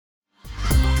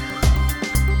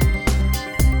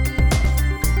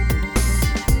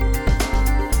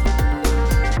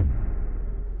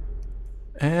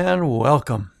And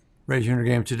welcome. Raise Your Inner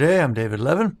Game today. I'm David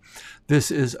Levin. This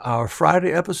is our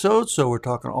Friday episode, so we're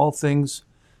talking all things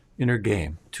inner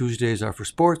game. Tuesdays are for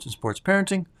sports and sports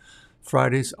parenting.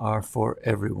 Fridays are for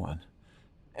everyone.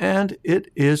 And it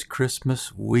is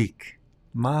Christmas week.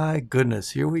 My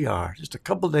goodness, here we are, just a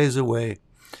couple days away.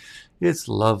 It's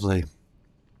lovely.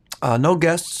 No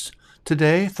guests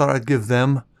today. Thought I'd give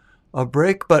them a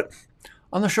break, but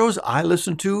on the shows I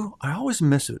listen to, I always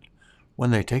miss it when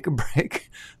they take a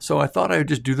break. So I thought I would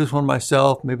just do this one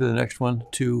myself, maybe the next one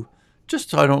too,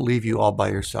 just so I don't leave you all by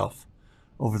yourself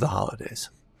over the holidays.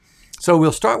 So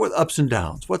we'll start with ups and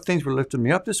downs. What things were lifting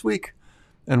me up this week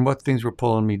and what things were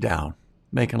pulling me down,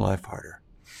 making life harder.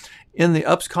 In the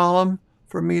ups column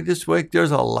for me this week,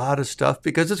 there's a lot of stuff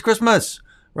because it's Christmas,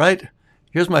 right?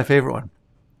 Here's my favorite one.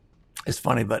 It's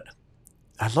funny, but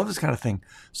I love this kind of thing.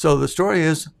 So the story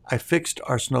is I fixed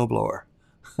our snowblower.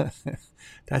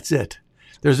 That's it.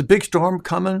 There's a big storm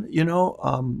coming,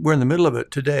 we're in the middle of it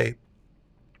today.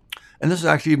 And this is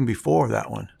actually even before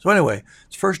that one. So anyway,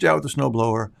 it's first day out with the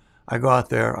snowblower. I go out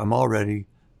there, I'm all ready,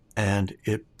 and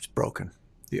it's broken.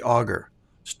 The auger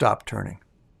stopped turning.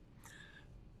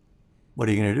 What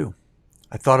are you going to do?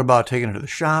 I thought about taking it to the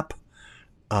shop,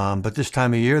 but this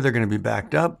time of year, they're going to be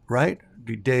backed up, right? It'd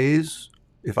be days.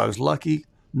 If I was lucky,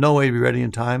 no way to be ready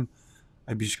in time.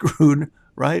 I'd be screwed,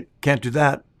 right? Can't do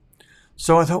that.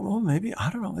 So I thought, well, maybe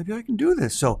I can do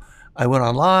this. So I went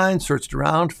online, searched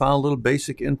around, found a little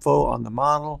basic info on the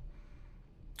model.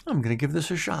 I'm going to give this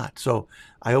a shot. So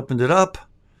I opened it up,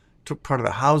 took part of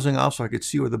the housing off so I could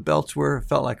see where the belts were.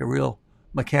 Felt like a real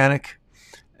mechanic.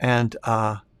 And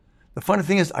the funny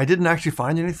thing is I didn't actually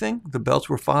find anything. The belts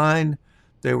were fine.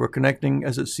 They were connecting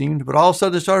as it seemed. But all of a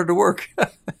sudden it started to work.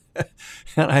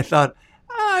 And I thought,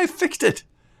 I fixed it.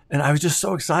 And I was just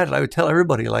so excited. I would tell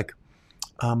everybody,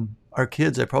 our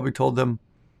kids, I probably told them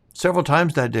several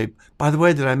times that day, by the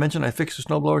way, did I mention I fixed the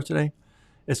snowblower today?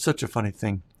 It's such a funny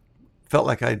thing. Felt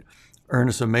like I'd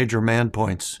earned some major man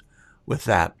points with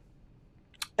that.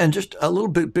 And just a little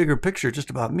bit bigger picture just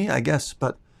about me, I guess.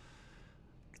 But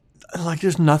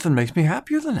there's nothing makes me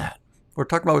happier than that. We're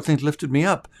talking about what things lifted me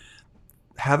up.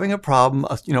 Having a problem,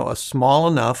 a small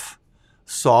enough,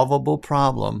 solvable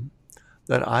problem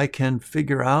that I can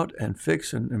figure out and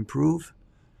fix and improve.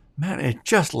 Man, it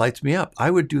just lights me up.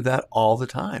 I would do that all the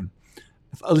time.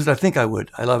 At least I think I would.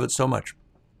 I love it so much.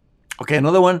 Okay,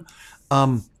 another one,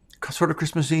 sort of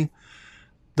Christmassy.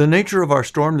 The nature of our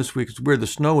storm this week is weird. The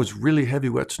snow is really heavy,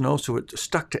 wet snow, so it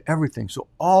stuck to everything. So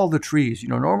all the trees,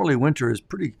 normally winter is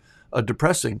pretty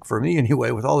depressing for me anyway,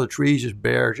 with all the trees just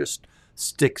bare, just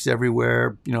sticks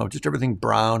everywhere, just everything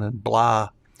brown and blah.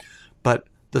 But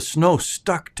the snow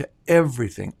stuck to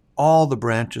everything. All the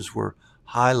branches were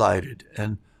highlighted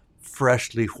and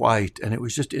freshly white, and it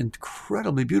was just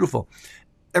incredibly beautiful.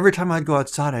 Every time I'd go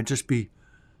outside, I'd just be,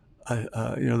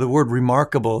 the word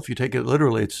remarkable, if you take it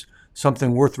literally, it's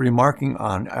something worth remarking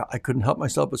on. I couldn't help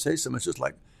myself but say something. It's just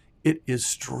like, it is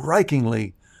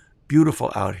strikingly beautiful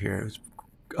out here. It's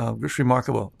just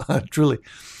remarkable, truly.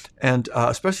 And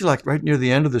especially right near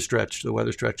the end of the stretch, the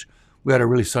weather stretch, we had a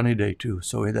really sunny day too.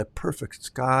 So we had that perfect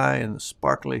sky and the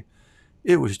sparkly.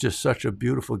 It was just such a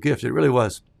beautiful gift. It really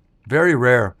was. Very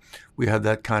rare we had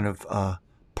that kind of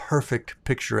perfect,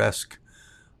 picturesque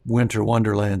winter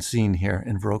wonderland scene here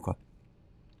in Viroqua.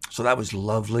 So that was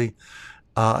lovely.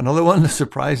 Another one that's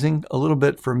surprising a little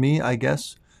bit for me, I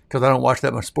guess, because I don't watch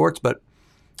that much sports, but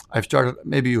I've started,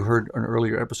 maybe you heard an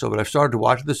earlier episode, but I've started to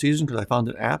watch it this season because I found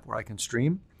an app where I can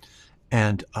stream.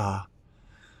 And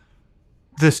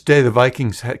this day, the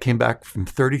Vikings came back from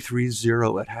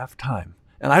 33-0 at halftime.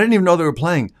 And I didn't even know they were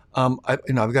playing. I've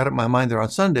got it in my mind they're on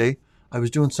Sunday. I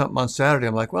was doing something on Saturday.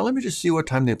 I'm like, well, let me just see what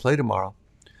time they play tomorrow.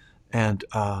 And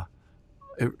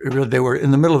they were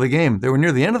in the middle of the game. They were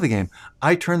near the end of the game.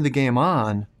 I turned the game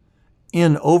on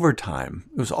in overtime.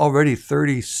 It was already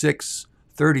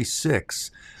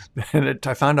 36-36. And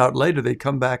I found out later they'd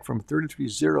come back from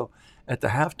 33-0 at the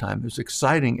halftime. It was an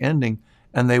exciting ending.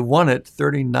 And they won it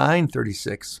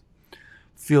 39-36.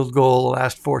 Field goal,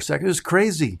 last 4 seconds. It was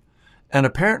crazy. And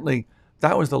apparently,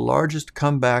 that was the largest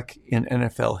comeback in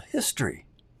NFL history.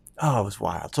 Oh, it was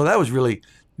wild. So that was really,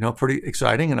 pretty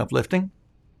exciting and uplifting.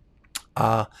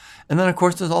 And then, of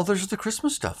course, there's the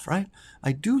Christmas stuff, right?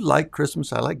 I do like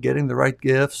Christmas. I like getting the right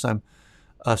gifts. I'm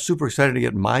super excited to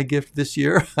get my gift this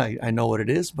year. I know what it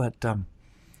is, but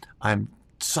I'm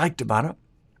psyched about it.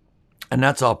 And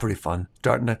that's all pretty fun.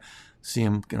 Starting to see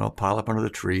them, pile up under the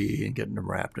tree and getting them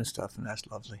wrapped and stuff, and that's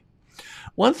lovely.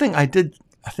 One thing I think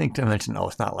to mention,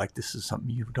 it's not like this is something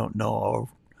you don't know or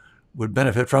would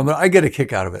benefit from, but I get a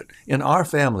kick out of it. In our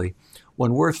family,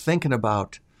 when we're thinking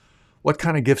about what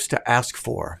kind of gifts to ask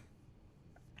for.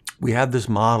 We have this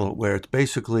model where it's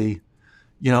basically,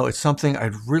 it's something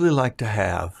I'd really like to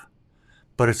have,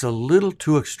 but it's a little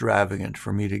too extravagant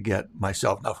for me to get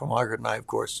myself. Now, for Margaret and I, of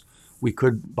course, we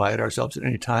could buy it ourselves at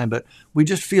any time, but we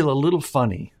just feel a little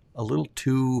funny, a little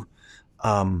too,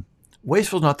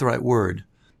 wasteful is not the right word,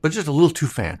 but just a little too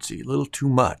fancy, a little too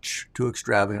much, too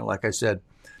extravagant, like I said,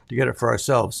 to get it for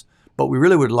ourselves. But we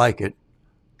really would like it.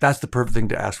 That's the perfect thing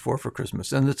to ask for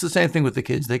Christmas. And it's the same thing with the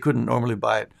kids. They couldn't normally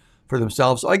buy it for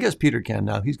themselves. So I guess Peter can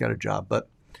now. He's got a job, but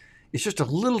it's just a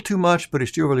little too much, but he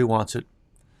still really wants it.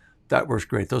 That works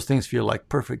great. Those things feel like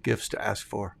perfect gifts to ask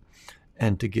for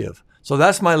and to give. So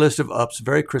that's my list of ups,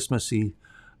 very Christmassy,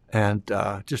 and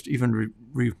just even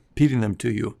repeating them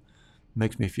to you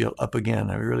makes me feel up again.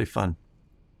 They're really fun.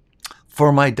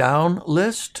 For my down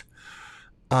list,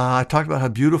 I talked about how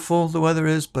beautiful the weather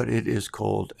is, but it is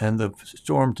cold. And the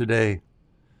storm today,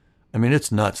 I mean,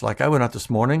 it's nuts. Like I went out this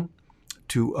morning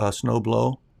to snow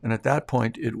blow, and at that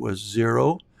point it was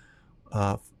 0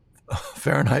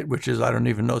 Fahrenheit, which is, I don't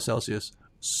even know, Celsius,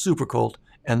 super cold,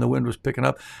 and the wind was picking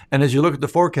up. And as you look at the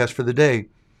forecast for the day,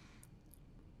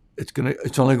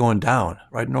 it's only going down,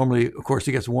 right? Normally, of course,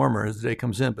 it gets warmer as the day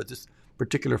comes in, but this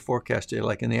particular forecast day,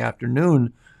 like in the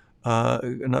afternoon,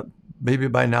 maybe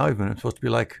by now even, it's supposed to be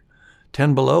like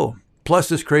 10 below, plus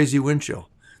this crazy wind chill.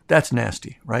 That's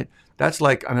nasty, right? That's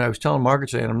like, I was telling Margaret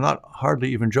today, and I'm not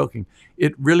hardly even joking,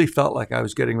 it really felt like I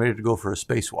was getting ready to go for a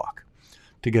spacewalk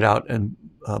to get out and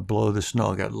blow the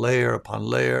snow. I got layer upon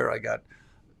layer. I got,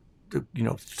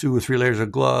 2 or 3 layers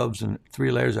of gloves and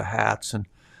 3 layers of hats and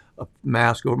a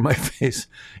mask over my face.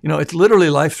 It's literally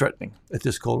life-threatening at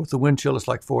this cold. With the wind chill, it's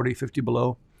like 40, 50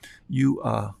 below. You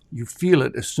feel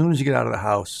it as soon as you get out of the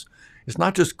house. It's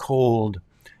not just cold.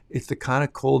 It's the kind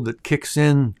of cold that kicks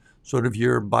in sort of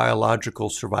your biological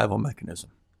survival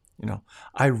mechanism.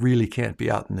 I really can't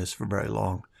be out in this for very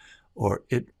long, or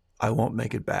I won't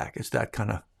make it back. It's that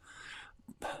kind of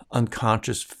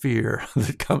unconscious fear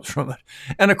that comes from it.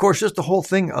 And of course, just the whole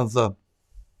thing of the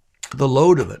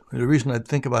load of it. The reason I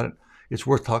think about it, it's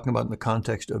worth talking about in the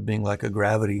context of being like a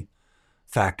gravity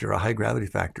factor, a high gravity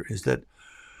factor, is that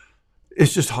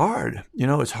it's just hard.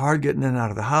 It's hard getting in and out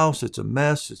of the house. It's a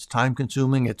mess. It's time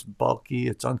consuming. It's bulky.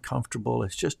 It's uncomfortable.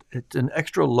 It's an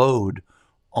extra load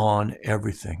on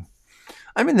everything.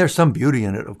 There's some beauty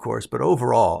in it, of course, but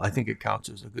overall, I think it counts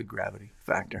as a good gravity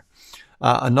factor.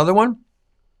 Another one,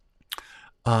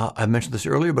 I mentioned this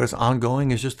earlier, but it's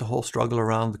ongoing, is just the whole struggle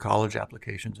around the college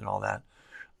applications and all that.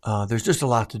 There's just a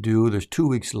lot to do. There's 2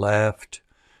 weeks left.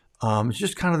 It's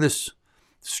just kind of this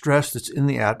stress that's in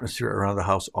the atmosphere around the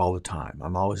house all the time.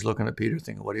 I'm always looking at Peter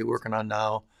thinking, what are you working on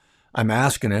now? I'm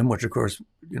asking him, which of course,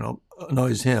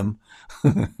 annoys him.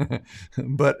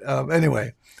 But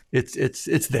anyway,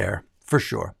 it's there for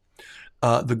sure.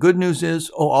 The good news is,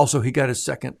 also he got his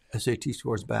second SAT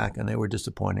scores back, and they were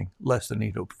disappointing, less than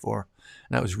he'd hoped for.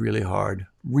 And that was really hard,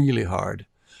 really hard.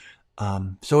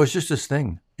 So it's just this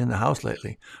thing in the house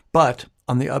lately. But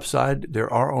on the upside,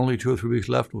 there are only 2 or 3 weeks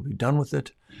left. We'll be done with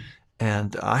it.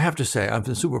 And I have to say, I've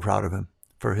been super proud of him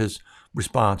for his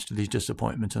response to these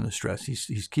disappointments and the stress.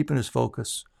 He's keeping his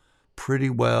focus pretty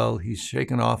well. He's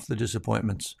shaking off the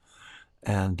disappointments.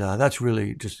 And that's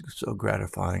really just so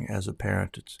gratifying as a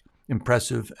parent. It's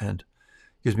impressive and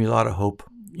gives me a lot of hope,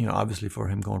 obviously for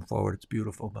him going forward. It's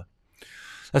beautiful, but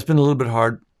that's been a little bit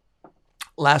hard.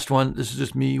 Last one, this is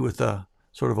just me with a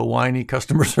sort of a whiny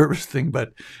customer service thing,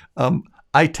 but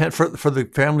I tend, for the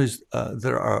families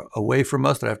that are away from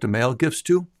us that I have to mail gifts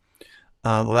to,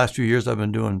 the last few years I've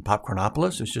been doing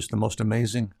Popcornopolis. It's just the most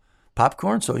amazing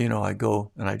popcorn. So, I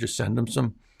go and I just send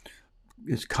them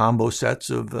these combo sets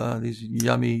of these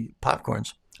yummy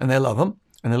popcorns, and they love them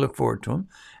and they look forward to them.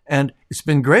 And it's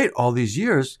been great all these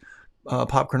years.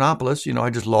 Popcornopolis, I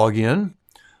just log in.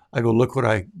 I go, look what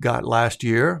I got last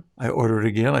year. I order it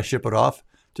again. I ship it off.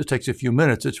 It just takes a few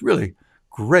minutes. It's really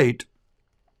great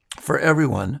for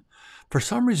everyone. For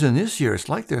some reason this year, it's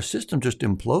like their system just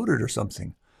imploded or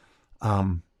something.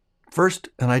 First,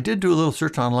 and I did do a little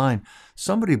search online,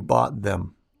 somebody bought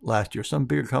them last year, some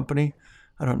bigger company.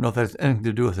 I don't know if that has anything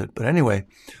to do with it. But anyway,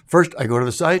 first I go to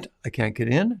the site. I can't get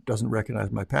in. Doesn't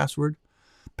recognize my password.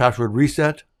 Password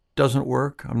reset doesn't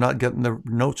work. I'm not getting the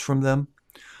notes from them.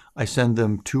 I send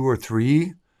them 2 or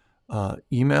 3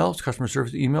 emails, customer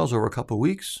service emails over a couple of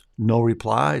weeks. No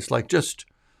reply. It's like just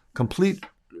complete,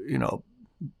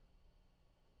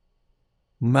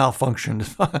 malfunction.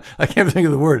 I can't think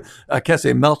of the word. I can't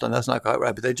say meltdown. That's not quite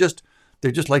right. But they just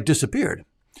like disappeared.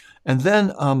 And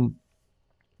then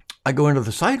I go into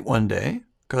the site one day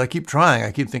because I keep trying.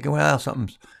 I keep thinking, well,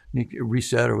 something's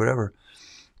reset or whatever.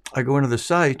 I go into the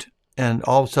site And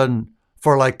all of a sudden,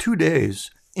 for like 2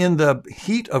 days, in the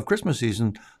heat of Christmas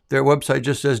season, their website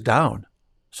just says down.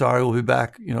 Sorry, we'll be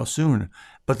back, soon.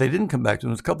 But they didn't come back to it.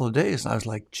 It was a couple of days, and I was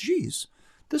like, geez,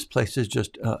 this place is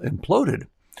just imploded.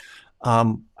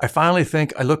 I finally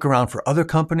think I look around for other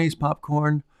companies'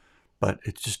 popcorn, but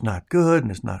it's just not good,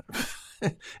 and it's not.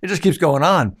 It just keeps going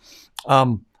on.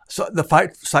 So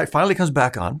the site finally comes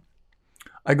back on.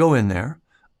 I go in there.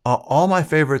 All my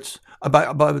favorites.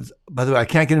 By the way, I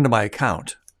can't get into my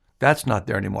account. That's not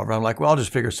there anymore. But I'm like, well, I'll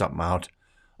just figure something out.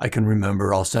 I can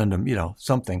remember. I'll send them,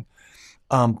 something.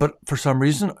 But for some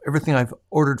reason, everything I've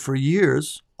ordered for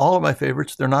years, all of my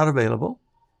favorites, they're not available.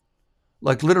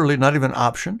 Like literally not even an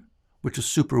option, which is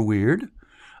super weird.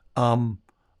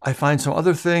 I find some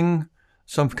other thing,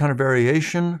 some kind of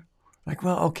variation. Like,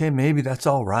 well, okay, maybe that's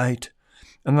all right.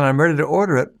 And then I'm ready to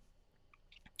order it.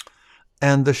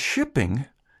 And the shipping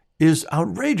is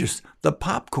outrageous. The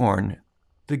popcorn,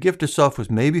 the gift itself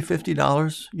was maybe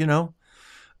 $50,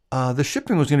 The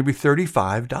shipping was going to be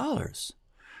 $35.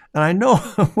 And I know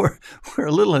we're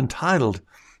a little entitled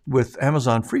with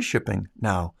Amazon free shipping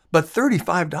now, but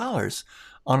 $35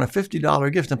 on a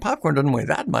 $50 gift, and popcorn doesn't weigh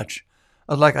that much.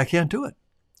 I was like, I can't do it.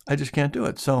 I just can't do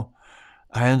it. So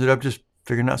I ended up just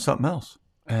figuring out something else.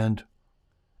 And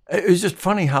it was just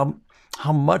funny how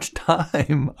much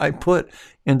time I put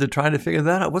into trying to figure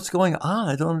that out. What's going on?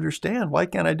 I don't understand. Why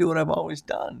can't I do what I've always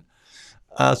done?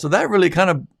 So that really kind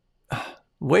of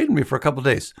weighed me for a couple of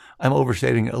days. I'm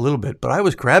overstating it a little bit, but I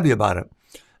was crabby about it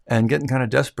and getting kind of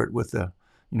desperate with the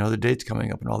dates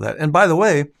coming up and all that. And by the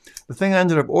way, the thing I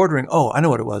ended up ordering, I know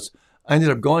what it was. I ended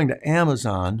up going to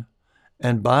Amazon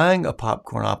and buying a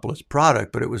Popcornopolis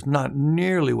product, but it was not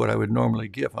nearly what I would normally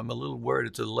give. I'm a little worried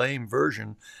it's a lame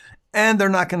version, and they're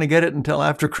not going to get it until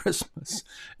after Christmas.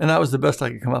 And that was the best I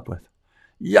could come up with.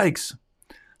 Yikes.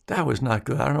 That was not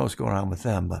good. I don't know what's going on with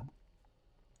them, but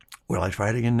will I try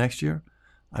it again next year?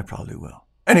 I probably will.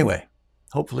 Anyway,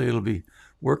 hopefully it'll be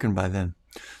working by then.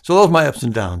 So those are my ups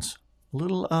and downs. A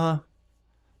little,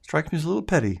 strikes me as a little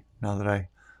petty now that I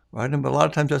write them, but a lot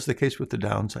of times that's the case with the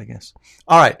downs, I guess.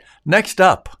 All right, next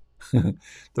up,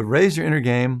 the Raise Your Inner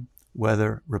Game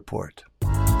Weather Report.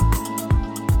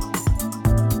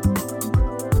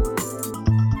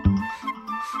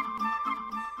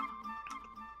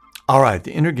 All right,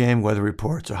 the Inner Game Weather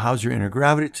Report. So how's your inner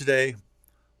gravity today?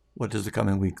 What does the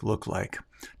coming week look like?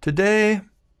 Today,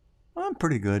 I'm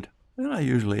pretty good, and I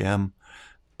usually am.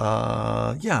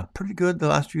 Pretty good the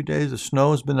last few days. The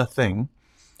snow has been a thing,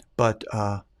 but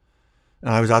and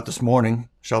I was out this morning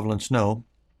shoveling snow.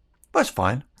 But it's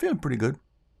fine. Feeling pretty good.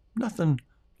 Nothing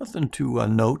to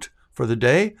note for the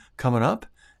day coming up.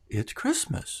 It's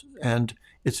Christmas, and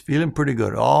it's feeling pretty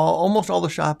good. Almost all the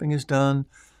shopping is done.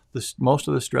 Most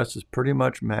of the stress is pretty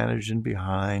much managed and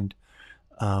behind.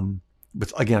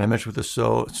 But again, I mentioned with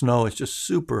the snow, it's just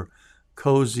super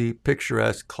cozy,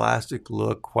 picturesque, classic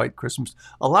look, white Christmas.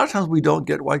 A lot of times we don't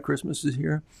get white Christmases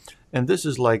here, and this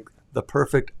is like the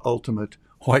perfect, ultimate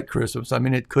white Christmas. I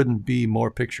mean, it couldn't be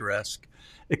more picturesque,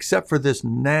 except for this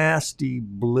nasty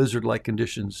blizzard-like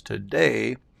conditions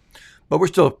today. But we're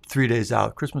still 3 days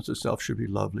out. Christmas itself should be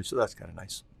lovely, so that's kind of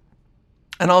nice.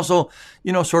 And also,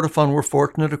 sort of fun. We're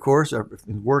fortunate, of course.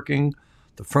 Everything's working.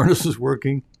 The furnace is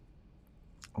working.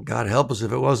 God help us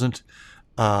if it wasn't.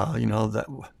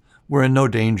 That we're in no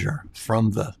danger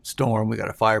from the storm. We got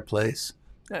a fireplace.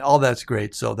 All that's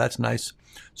great. So that's nice.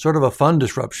 Sort of a fun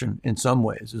disruption in some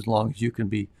ways, as long as you can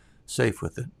be safe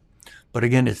with it. But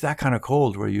again, it's that kind of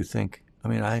cold where you think,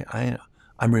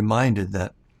 I'm reminded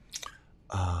that,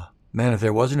 man, if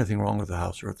there was anything wrong with the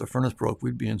house or if the furnace broke,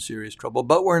 we'd be in serious trouble.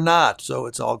 But we're not, so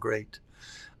it's all great.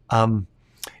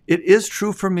 It is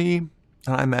true for me,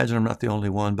 and I imagine I'm not the only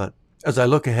one, but as I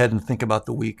look ahead and think about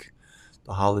the week,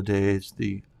 the holidays,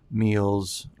 the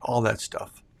meals, all that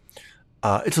stuff,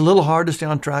 it's a little hard to stay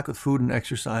on track with food and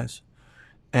exercise.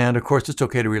 And of course, it's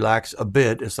okay to relax a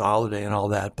bit. It's a holiday and all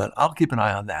that, but I'll keep an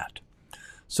eye on that.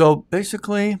 So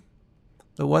basically,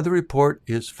 the weather report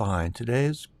is fine. Today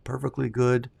is perfectly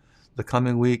good. The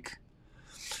coming week,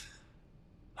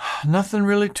 nothing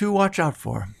really to watch out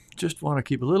for. Just want to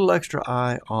keep a little extra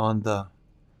eye on the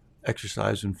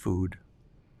exercise and food.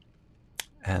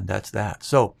 And that's that.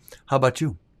 So how about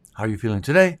you? How are you feeling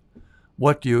today?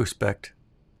 What do you expect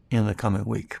in the coming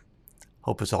week?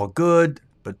 Hope it's all good,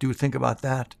 but do think about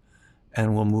that.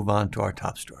 And we'll move on to our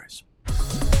top stories.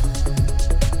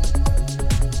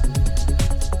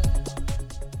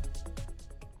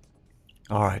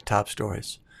 All right, top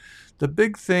stories. The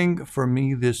big thing for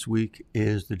me this week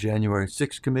is the January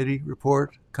 6th committee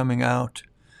report coming out,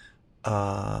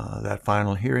 that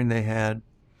final hearing they had.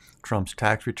 Trump's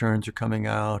tax returns are coming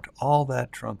out, all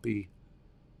that Trumpy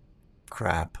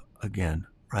crap again,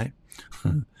 right?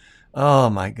 Oh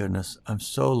my goodness. I'm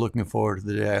so looking forward to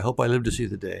the day. I hope I live to see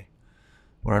the day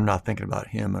where I'm not thinking about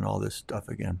him and all this stuff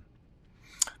again.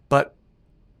 But,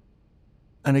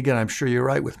 and again, I'm sure you're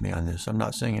right with me on this. I'm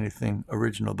not saying anything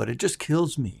original, but it just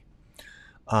kills me.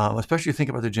 Especially think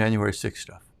about the January 6th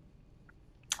stuff.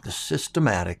 The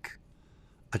systematic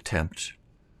attempt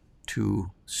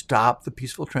to stop the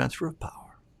peaceful transfer of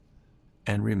power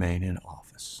and remain in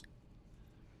office.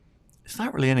 It's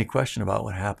not really any question about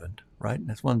what happened, right? And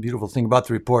that's one beautiful thing about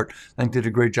the report. I think they did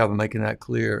a great job of making that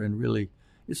clear, and really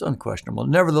it's unquestionable.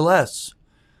 Nevertheless,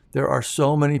 there are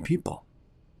so many people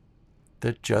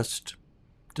that just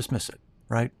dismiss it,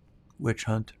 right? Witch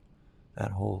hunt,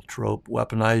 that whole trope,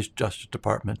 weaponized Justice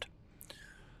Department.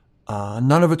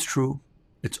 None of it's true.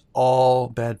 It's all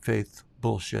bad faith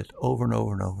bullshit over and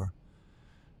over and over.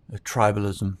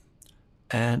 Tribalism.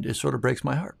 And it sort of breaks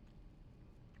my heart.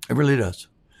 It really does.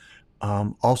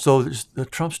 Also, the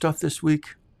Trump stuff this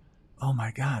week. Oh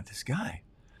my God, this guy.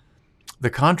 The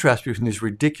contrast between this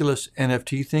ridiculous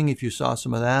NFT thing, if you saw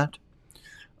some of that,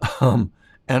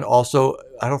 and also,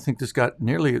 I don't think this got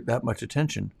nearly that much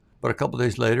attention, but a couple of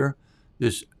days later,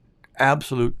 this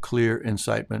absolute clear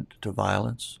incitement to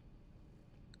violence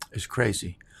is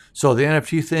crazy. So the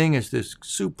NFT thing is this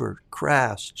super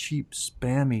crass, cheap,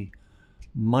 spammy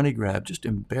money grab, just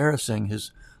embarrassing.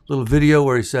 His little video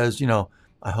where he says,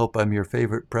 I hope I'm your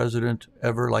favorite president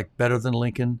ever, like better than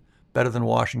Lincoln, better than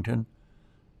Washington.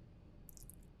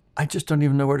 I just don't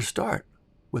even know where to start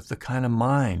with the kind of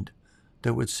mind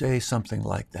that would say something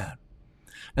like that.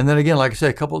 And then again, like I say,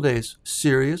 a couple of days,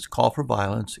 serious call for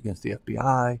violence against the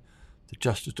FBI, the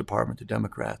Justice Department, the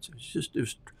Democrats. It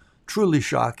was truly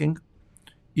shocking.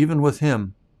 Even with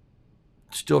him,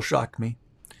 it still shocked me.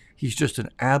 He's just an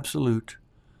absolute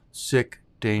sick,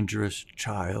 dangerous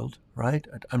child, right?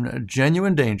 I'm a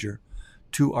genuine danger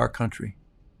to our country.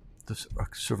 The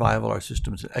survival of our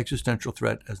system is an existential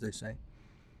threat, as they say.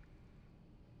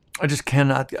 I just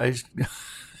cannot, I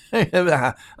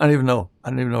don't even know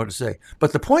what to say.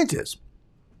 But the point is,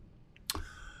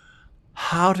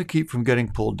 how to keep from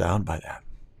getting pulled down by that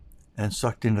and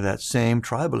sucked into that same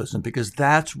tribalism, because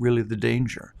that's really the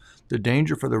danger. The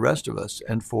danger for the rest of us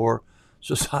and for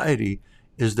society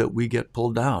is that we get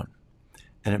pulled down,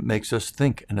 and it makes us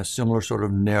think in a similar sort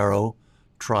of narrow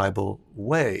tribal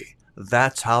way.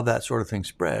 That's how that sort of thing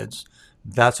spreads.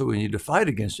 That's what we need to fight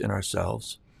against in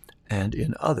ourselves and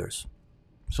in others.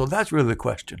 So that's really the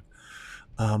question.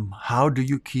 How do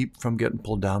you keep from getting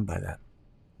pulled down by that?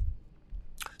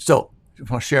 So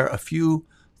I want to share a few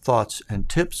thoughts and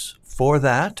tips for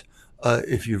that.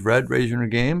 If you've read Raising Your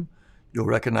Game, you'll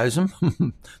recognize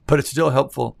them, but it's still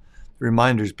helpful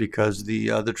reminders because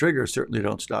the triggers certainly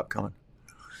don't stop coming.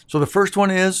 So the first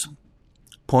one is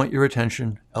point your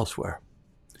attention elsewhere.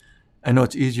 I know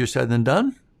it's easier said than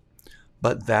done,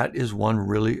 but that is one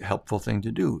really helpful thing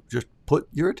to do. Just put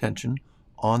your attention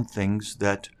on things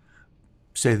that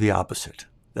say the opposite,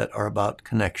 that are about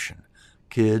connection.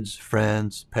 Kids,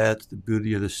 friends, pets, the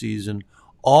beauty of the season,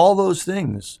 all those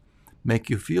things make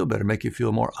you feel better, make you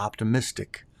feel more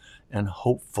optimistic and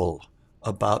hopeful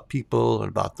about people and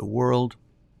about the world.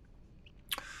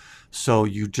 So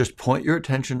you just point your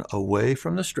attention away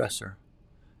from the stressor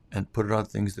and put it on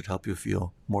things that help you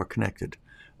feel more connected.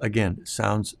 Again, it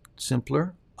sounds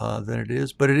simpler than it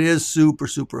is, but it is super,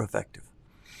 super effective.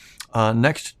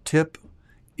 Next tip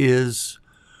is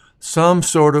some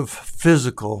sort of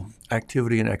physical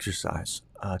activity and exercise.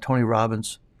 Tony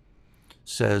Robbins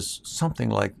says something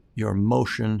like your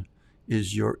motion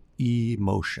is your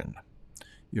emotion.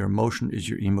 Your emotion is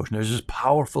your emotion. There's this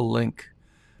powerful link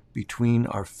between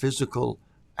our physical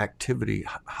activity,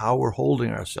 how we're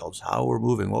holding ourselves, how we're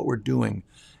moving, what we're doing,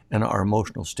 and our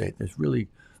emotional state. There's really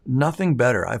nothing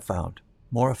better, I've found,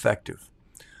 more effective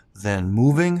than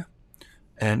moving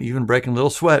and even breaking a little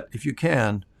sweat, if you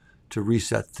can, to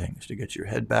reset things, to get your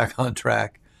head back on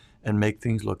track and make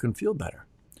things look and feel better.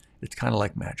 It's kind of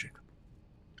like magic.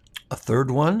 A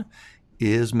third one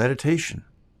is meditation,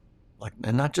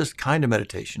 and not just kind of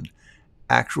meditation,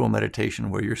 actual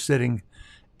meditation where you're sitting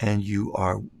and you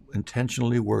are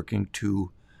intentionally working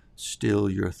to still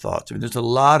your thoughts. I mean, there's a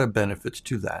lot of benefits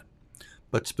to that,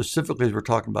 but specifically as we're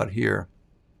talking about here,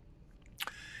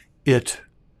 it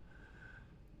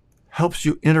helps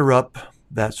you interrupt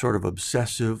that sort of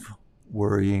obsessive,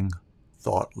 worrying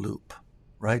thought loop,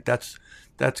 right? That's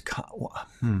how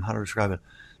to describe it.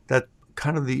 That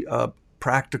kind of the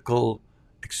practical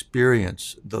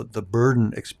experience, the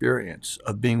burden experience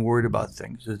of being worried about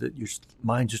things, is that your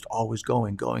mind's just always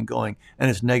going, and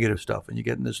it's negative stuff, and you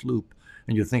get in this loop,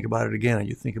 and you think about it again, and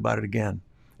you think about it again.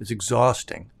 It's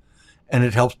exhausting, and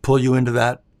it helps pull you into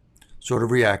that sort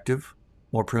of reactive,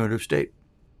 more primitive state.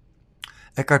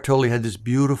 Eckhart Tolle had this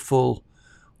beautiful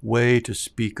way to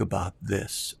speak about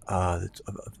this. It's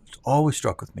always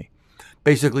struck with me.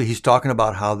 Basically, he's talking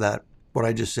about how that, what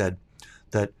I just said,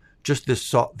 that just this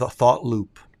the thought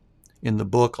loop in the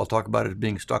book, I'll talk about it as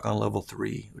being stuck on level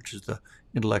 3, which is the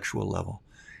intellectual level.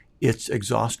 It's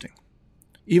exhausting.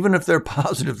 Even if they're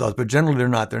positive thoughts, but generally they're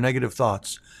not. They're negative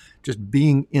thoughts. Just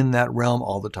being in that realm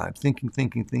all the time, thinking,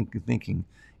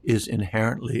 is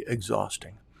inherently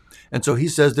exhausting. And so he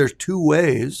says there's 2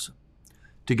 ways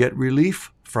to get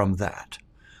relief from that.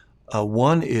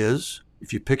 One is,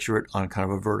 if you picture it on kind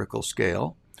of a vertical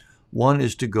scale, one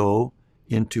is to go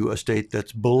into a state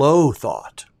that's below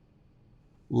thought,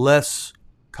 less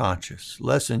conscious,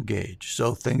 less engaged.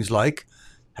 So things like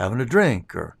having a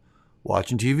drink or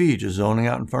watching TV, just zoning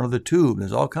out in front of the tube.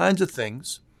 There's all kinds of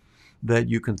things that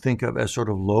you can think of as sort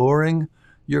of lowering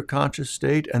your conscious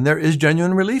state. And there is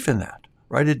genuine relief in that,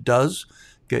 right? It does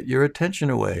get your attention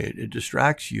away. It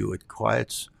distracts you. It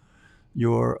quiets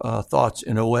your thoughts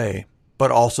in a way.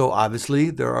 But also, obviously,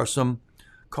 there are some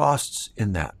costs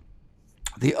in that.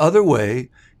 The other way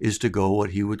is to go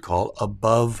what he would call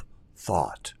above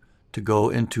thought, to go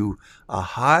into a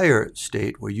higher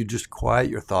state where you just quiet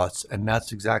your thoughts. And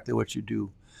that's exactly what you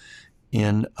do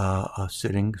in a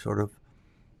sitting sort of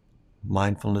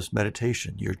mindfulness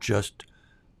meditation. You're just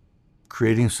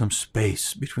creating some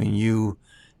space between you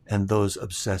and those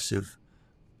obsessive,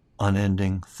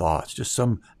 unending thoughts, just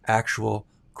some actual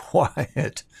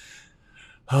quiet.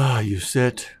 You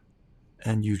sit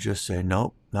and you just say,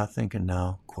 nope, not thinking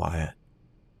now, quiet.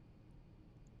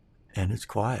 And it's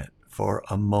quiet for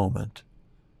a moment.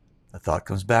 The thought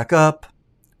comes back up.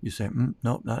 You say,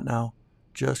 nope, not now,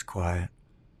 just quiet.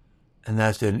 And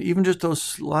that's it. And even just those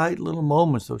slight little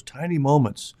moments, those tiny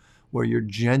moments where you're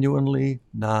genuinely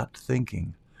not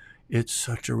thinking, it's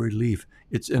such a relief.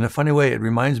 It's, in a funny way, it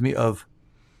reminds me of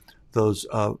those,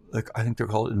 like I think they're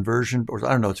called inversion boards.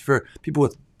 I don't know. It's for people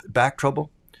with back trouble.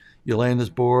 You lay on this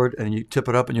board and you tip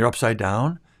it up and you're upside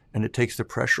down and it takes the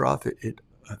pressure off.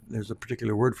 There's a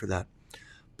particular word for that.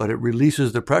 But it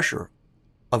releases the pressure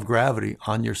of gravity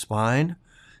on your spine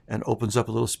and opens up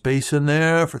a little space in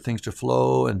there for things to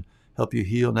flow and help you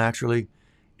heal naturally.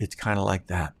 It's kind of like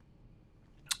that.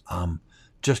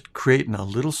 Just creating a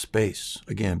little space,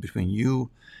 again, between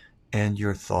you and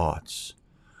your thoughts.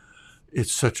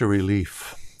 It's such a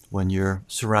relief when you're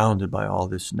surrounded by all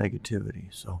this negativity.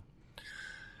 So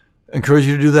I encourage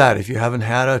you to do that. If you haven't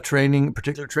had a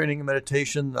particular training in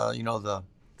meditation, the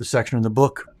section in the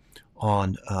book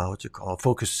on what's it called,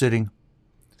 focused sitting,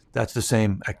 that's the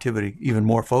same activity, even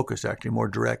more focused, actually, more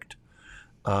direct,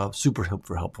 super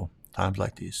helpful times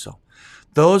like these. So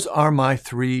those are my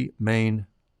 3 main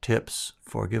tips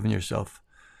for giving yourself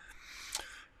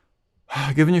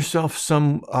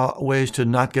some ways to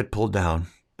not get pulled down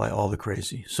by all the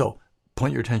crazy. So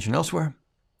point your attention elsewhere,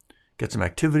 get some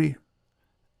activity,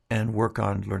 and work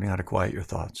on learning how to quiet your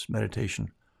thoughts,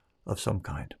 meditation of some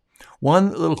kind.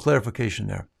 One little clarification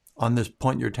there on this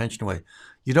point your attention away.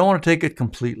 You don't want to take it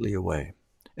completely away.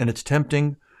 And it's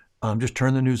tempting. Just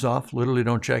turn the news off. Literally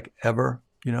don't check ever,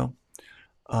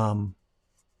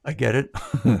 I get it.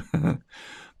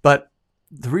 But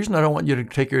the reason I don't want you to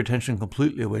take your attention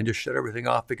completely away and just shut everything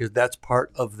off, because that's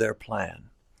part of their plan.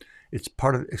 It's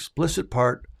explicit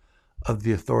part of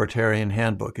the authoritarian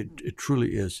handbook. It truly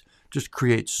is. Just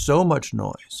creates so much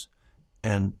noise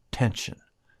and tension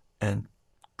and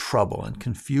trouble and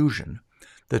confusion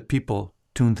that people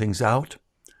tune things out.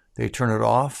 They turn it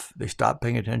off. They stop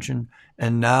paying attention.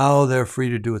 And now they're free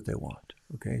to do what they want.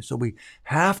 Okay, so we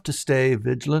have to stay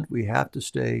vigilant. We have to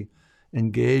stay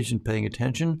engaged in paying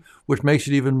attention, which makes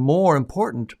it even more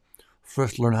important for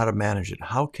us to learn how to manage it.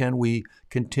 How can we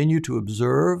continue to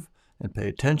observe and pay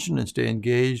attention and stay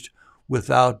engaged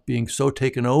without being so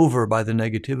taken over by the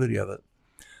negativity of it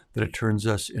that it turns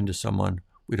us into someone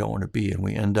we don't want to be, and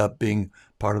we end up being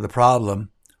part of the problem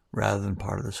rather than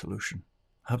part of the solution.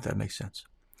 I hope that makes sense.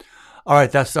 All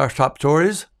right, that's our top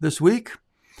stories this week.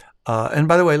 And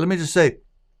by the way, let me just say,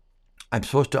 I'm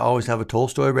supposed to always have a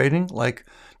Tolstoy rating, like,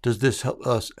 does this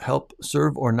help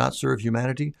serve or not serve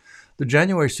humanity? The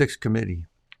January 6th committee,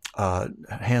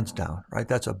 hands down, right?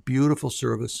 That's a beautiful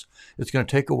service. It's going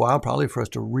to take a while probably for us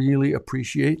to really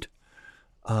appreciate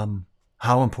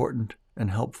how important and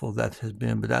helpful that has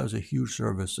been, but that was a huge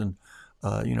service, and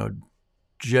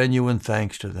genuine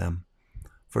thanks to them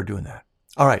for doing that.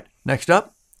 All right, next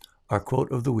up, our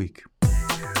quote of the week.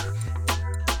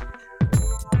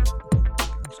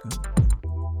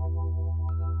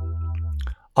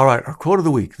 All right, our quote of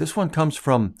the week. This one comes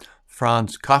from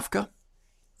Franz Kafka,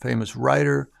 famous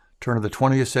writer, turn of the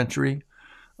 20th century.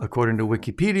 According to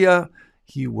Wikipedia,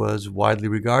 he was widely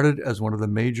regarded as one of the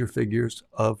major figures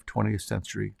of 20th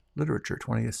century literature.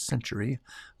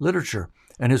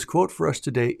 And his quote for us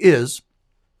today is,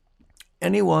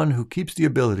 "Anyone who keeps the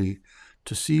ability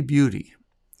to see beauty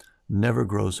never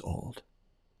grows old."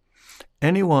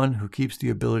 Anyone who keeps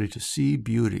the ability to see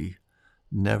beauty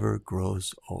never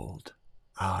grows old.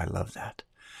 I love that.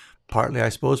 Partly, I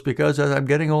suppose, because as I'm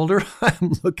getting older,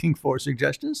 I'm looking for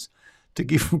suggestions to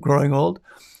keep from growing old.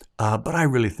 But I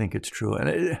really think it's true.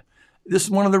 And this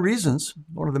is one of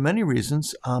the many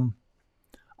reasons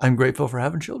I'm grateful for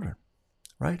having children,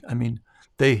 right? I mean,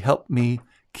 they help me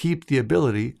keep the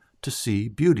ability to see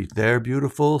beauty. They're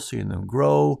beautiful, seeing them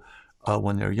grow.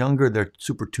 When they're younger, they're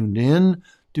super tuned in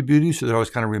to beauty, so they're always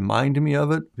kind of reminding me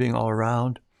of it, being all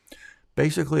around.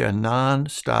 Basically a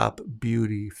non-stop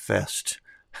beauty fest,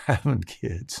 having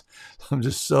kids. I'm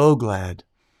just so glad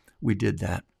we did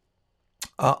that.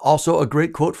 Also, a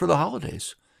great quote for the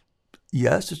holidays.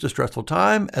 Yes, it's a stressful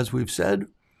time, as we've said.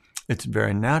 It's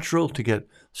very natural to get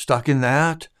stuck in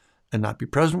that and not be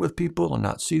present with people and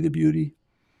not see the beauty.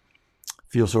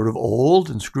 Feel sort of old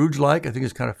and Scrooge-like. I think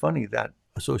it's kind of funny, that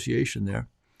association there.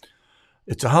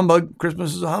 It's a humbug.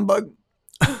 Christmas is a humbug.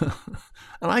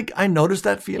 And I notice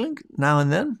that feeling now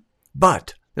and then.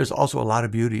 But there's also a lot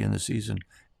of beauty in the season.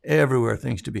 Everywhere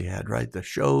things to be had, right? The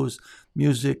shows,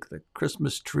 music, the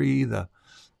Christmas tree, the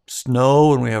snow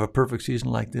when we have a perfect season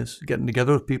like this, getting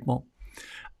together with people.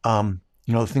 The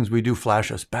things we do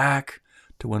flash us back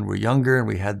to when we're younger and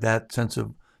we had that sense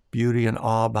of beauty and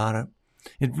awe about it.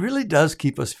 It really does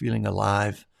keep us feeling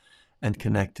alive and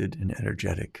connected and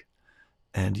energetic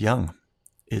and young.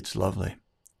 It's lovely,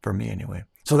 for me anyway.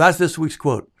 So that's this week's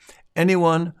quote.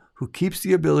 Anyone who keeps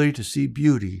the ability to see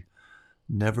beauty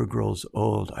never grows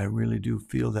old. I really do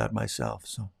feel that myself.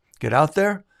 So get out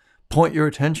there, point your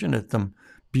attention at the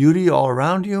beauty all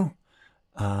around you,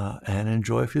 and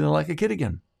enjoy feeling like a kid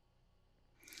again.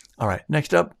 All right,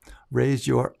 next up, raise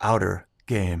your outer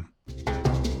game.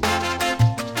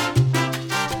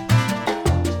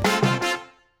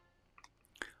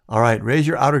 All right, raise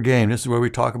your outer game. This is where we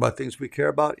talk about things we care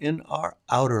about in our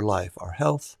outer life, our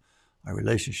health, our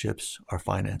relationships, our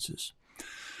finances.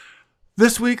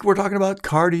 This week, we're talking about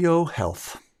cardio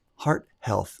health, heart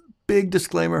health. Big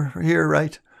disclaimer here,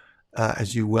 right?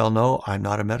 As you well know, I'm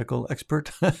not a medical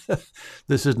expert.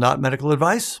 This is not medical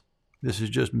advice. This is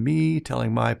just me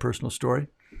telling my personal story.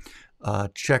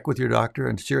 Check with your doctor,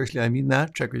 and seriously, I mean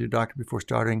that. Check with your doctor before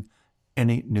starting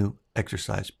any new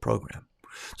exercise program.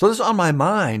 So this is on my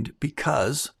mind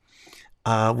because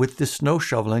with this snow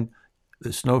shoveling,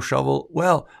 the snow shovel,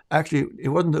 well, actually, it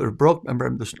wasn't that it broke.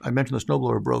 Remember, I mentioned the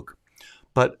snowblower broke.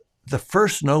 But the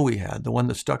first snow we had, the one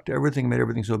that stuck to everything, made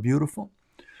everything so beautiful,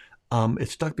 it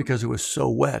stuck because it was so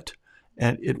wet.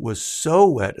 And it was so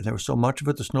wet, and there was so much of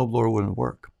it, the snowblower wouldn't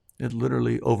work. It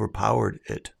literally overpowered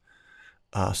it.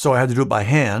 So I had to do it by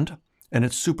hand, and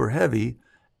it's super heavy,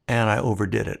 and I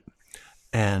overdid it.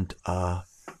 And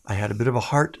I had a bit of a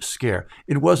heart scare.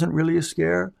 It wasn't really a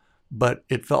scare, but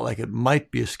it felt like it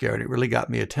might be a scare, and it really got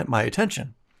me my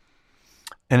attention.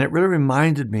 And it really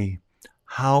reminded me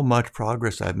how much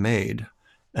progress I've made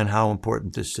and how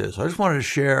important this is. So I just wanted to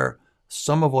share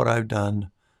some of what I've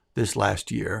done this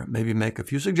last year, maybe make a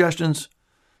few suggestions,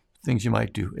 things you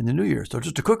might do in the new year. So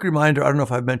just a quick reminder, I don't know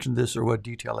if I've mentioned this or what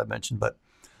detail I mentioned, but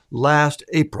last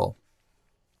April,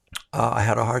 I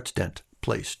had a heart stent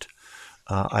placed.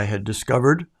 I had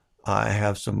discovered I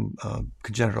have some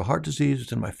congenital heart disease.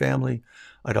 It's in my family.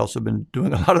 I'd also been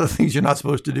doing a lot of the things you're not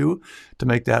supposed to do to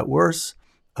make that worse.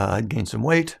 I'd gained some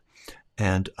weight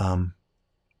and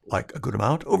like a good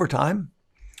amount over time.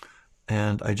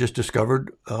 And I just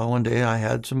discovered one day I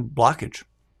had some blockage.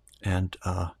 And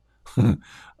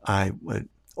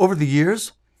over the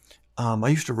years, I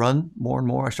used to run more and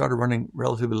more. I started running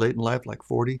relatively late in life, like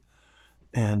 40.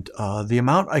 And the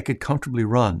amount I could comfortably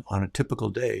run on a typical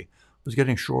day was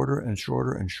getting shorter and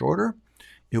shorter and shorter.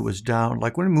 It was down,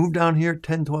 like when we moved down here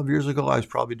 10, 12 years ago, I was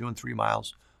probably doing 3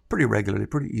 miles pretty regularly,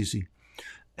 pretty easy.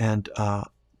 And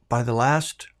by the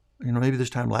last, maybe this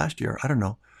time last year, I don't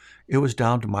know, it was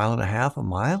down to 1.5 miles, a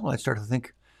mile. I started to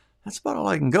think, that's about all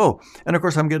I can go. And of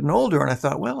course, I'm getting older, and I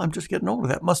thought, well, I'm just getting older.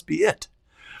 That must be it.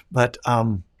 But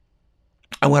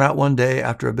I went out one day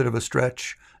after a bit of a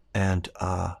stretch and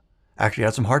actually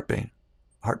had some heart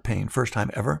pain, first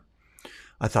time ever.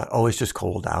 I thought, oh, it's just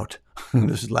cold out.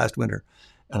 This is last winter.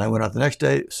 And I went out the next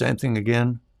day, same thing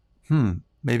again.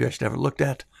 Maybe I should have it looked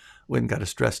at. Went and got a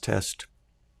stress test,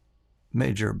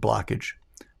 major blockage,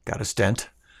 got a stent,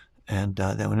 and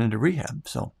then went into rehab.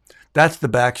 So that's the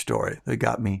backstory that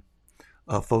got me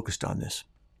focused on this.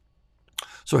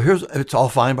 So it's all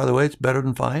fine, by the way. It's better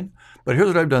than fine. But here's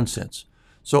what I've done since.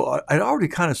 So I'd already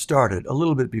kind of started a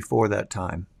little bit before that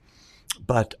time.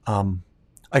 But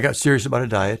I got serious about a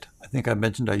diet. I think I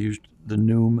mentioned I used the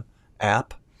Noom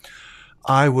app.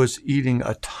 I was eating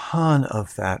a ton of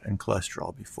fat and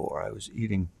cholesterol before. I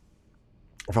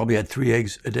probably had 3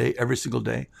 eggs a day, every single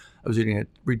day. I was eating a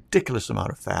ridiculous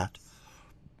amount of fat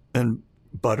and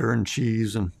butter and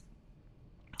cheese and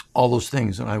all those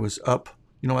things. And I was up.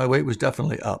 My weight was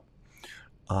definitely up.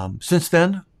 Since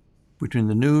then, between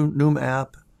the new Noom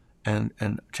app and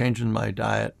changing my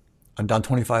diet, I'm down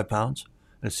 25 pounds.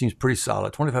 And it seems pretty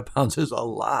solid. 25 pounds is a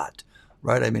lot,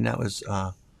 right? I mean, that was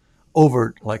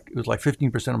it was like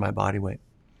 15% of my body weight.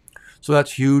 So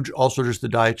that's huge. Also, just the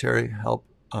dietary help,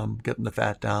 getting the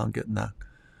fat down, getting the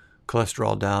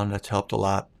cholesterol down. That's helped a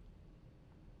lot.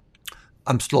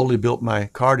 I'm slowly built my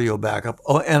cardio back up.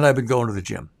 Oh, and I've been going to the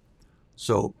gym.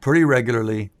 So pretty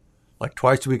regularly, like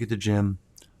twice a week at the gym,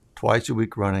 twice a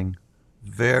week running,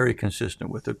 very consistent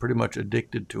with it, pretty much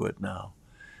addicted to it now.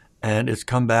 And it's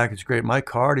come back. It's great. My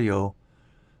cardio,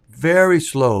 very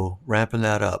slow, ramping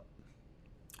that up.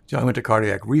 So I went to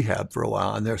cardiac rehab for a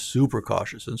while, and they're super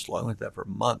cautious and slow. I went there for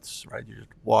months, right? You're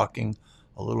just walking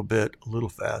a little bit, a little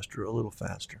faster, a little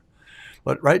faster.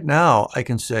 But right now, I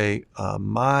can say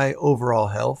my overall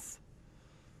health,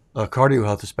 cardio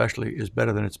health especially, is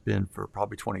better than it's been for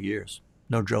probably 20 years.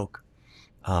 No joke.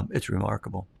 It's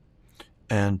remarkable.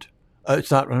 And I'm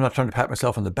not trying to pat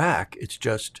myself on the back. It's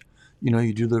just,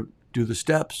 you do the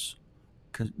steps,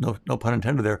 no pun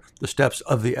intended there, the steps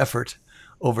of the effort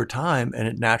over time, and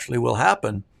it naturally will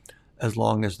happen as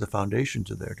long as the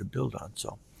foundations are there to build on.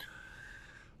 So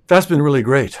that's been really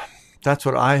great. That's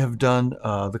what I have done,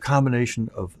 the combination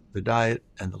of the diet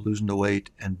and the losing the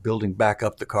weight and building back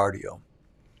up the cardio.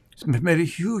 It's made a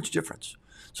huge difference.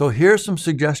 So here's some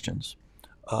suggestions,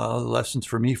 lessons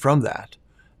for me from that.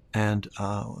 And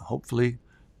hopefully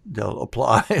they'll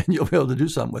apply and you'll be able to do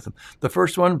something with them. The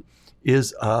first one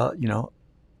is, I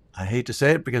hate to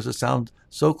say it because it sounds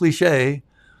so cliche,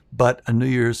 but a New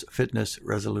Year's fitness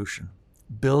resolution.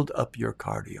 Build up your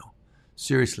cardio.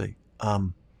 Seriously.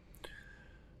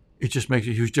 It just makes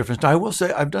a huge difference. Now, I will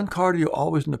say I've done cardio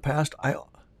always in the past,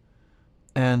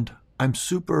 and I'm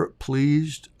super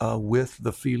pleased with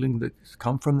the feeling that's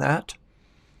come from that.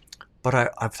 But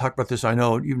I've talked about this, I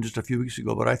know, even just a few weeks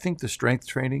ago, but I think the strength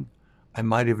training, I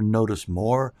might even notice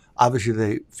more. Obviously,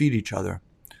 they feed each other,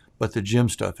 but the gym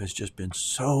stuff has just been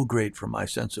so great for my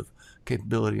sense of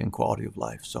capability and quality of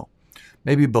life. So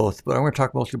maybe both, but I'm going to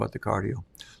talk mostly about the cardio.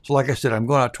 So like I said, I'm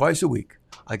going out twice a week.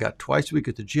 I got twice a week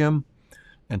at the gym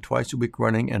and twice a week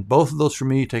running, and both of those for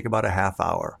me take about a half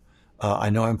hour. I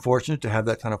know I'm fortunate to have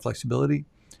that kind of flexibility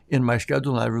in my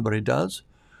schedule, not everybody does.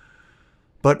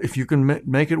 But if you can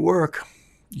make it work,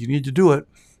 you need to do it.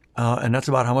 And that's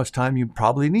about how much time you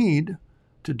probably need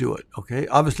to do it. Okay.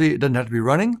 Obviously, it doesn't have to be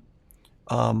running.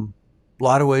 A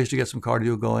lot of ways to get some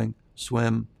cardio going.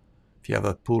 Swim, if you have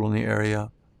a pool in the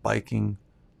area. Biking,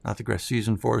 not the great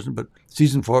season for it, but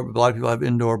a lot of people have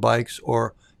indoor bikes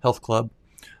or health club.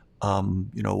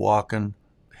 Walking,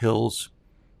 hills,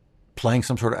 playing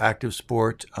some sort of active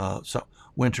sport.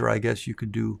 Winter, I guess you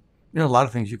could do, a lot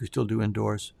of things you could still do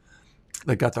indoors.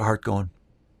 That got the heart going.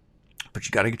 But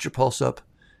you got to get your pulse up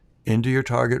into your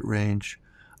target range.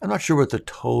 I'm not sure what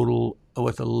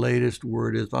the latest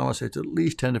word is, but I want to say it's at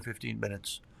least 10 to 15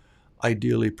 minutes.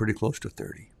 Ideally, pretty close to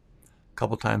 30. A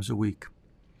couple times a week.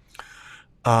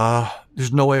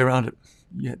 There's no way around it.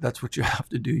 Yeah, that's what you have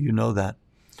to do. You know that.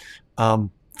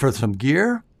 For some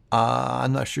gear,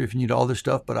 I'm not sure if you need all this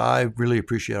stuff, but I really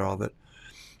appreciate all of it.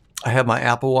 I have my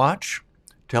Apple Watch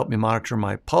to help me monitor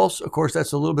my pulse. Of course,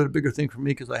 that's a little bit a bigger thing for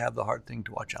me because I have the heart thing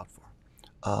to watch out for.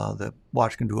 The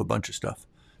watch can do a bunch of stuff.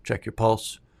 Check your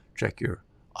pulse, check your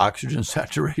oxygen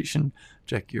saturation,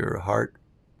 check your heart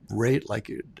rate, like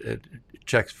it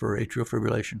checks for atrial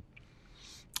fibrillation.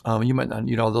 You might not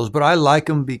need all those, but I like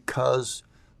them because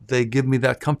they give me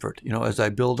that comfort. As I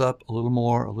build up a little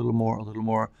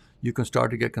more, you can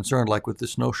start to get concerned, like with the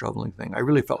snow shoveling thing. I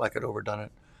really felt like I'd overdone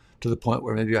it to the point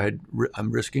where maybe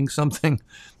I'm risking something.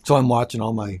 So I'm watching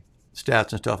all my stats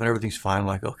and stuff, and everything's fine. I'm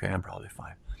like, okay, I'm probably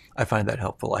fine. I find that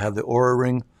helpful. I have the Oura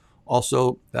Ring.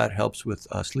 Also, that helps with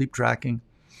sleep tracking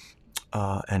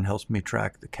and helps me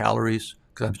track the calories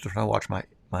because I'm still trying to watch my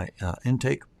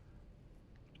intake.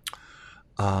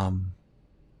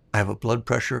 I have a blood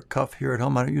pressure cuff here at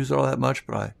home. I don't use it all that much,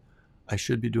 but I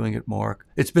should be doing it more.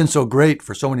 It's been so great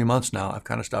for so many months now. I've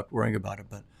kind of stopped worrying about it,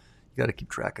 but you got to keep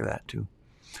track of that too.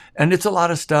 And it's a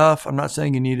lot of stuff. I'm not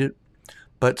saying you need it,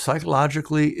 but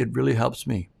psychologically, it really helps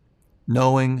me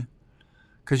knowing,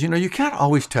 because you can't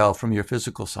always tell from your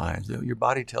physical signs. Your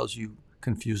body tells you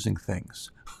confusing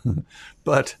things.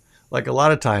 But like a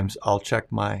lot of times,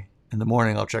 in the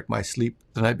morning, I'll check my sleep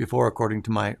the night before according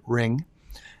to my ring.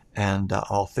 And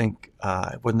I'll think,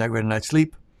 wasn't that great a night's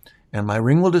sleep? And my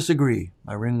ring will disagree.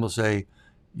 My ring will say,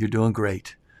 you're doing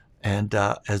great. And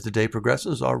as the day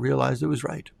progresses, I'll realize it was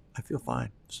right. I feel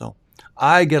fine. So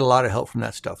I get a lot of help from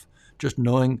that stuff. Just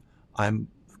knowing I'm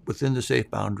within the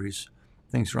safe boundaries,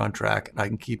 things are on track, and I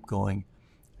can keep going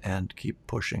and keep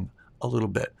pushing a little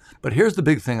bit. But here's the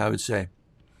big thing I would say.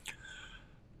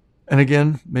 And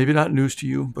again, maybe not news to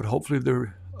you, but hopefully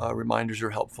the reminders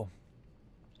are helpful.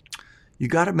 You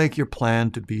got to make your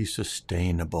plan to be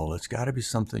sustainable. It's got to be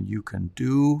something you can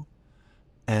do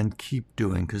and keep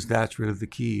doing, because that's really the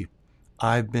key.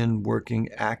 I've been working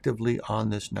actively on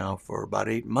this now for about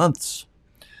 8 months,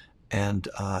 and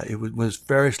it was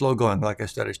very slow going. Like I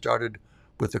said, I started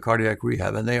with the cardiac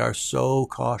rehab, and they are so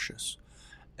cautious.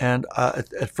 And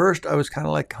at first, I was kind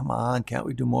of like, come on, can't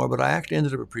we do more? But I actually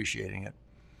ended up appreciating it.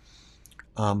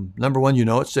 Number one,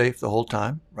 it's safe the whole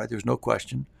time, right? There's no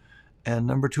question. And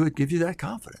number two, it gives you that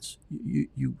confidence.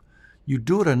 You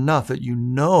do it enough that you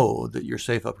know that you're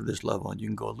safe up to this level, and you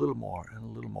can go a little more and a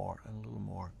little more and a little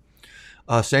more.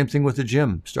 Same thing with the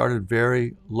gym. Started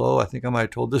very low. I think I might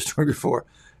have told this story before,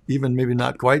 even maybe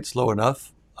not quite slow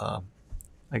enough.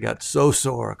 I got so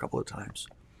sore a couple of times.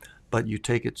 But you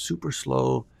take it super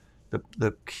slow.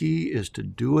 The key is to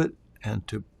do it and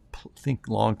to think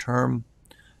long term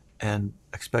and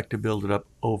expect to build it up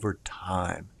over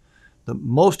time. The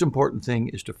most important thing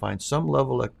is to find some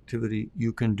level of activity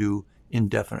you can do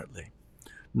indefinitely.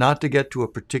 Not to get to a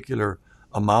particular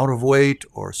amount of weight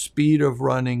or speed of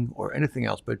running or anything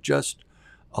else, but just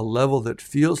a level that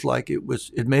feels like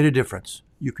it made a difference.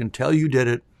 You can tell you did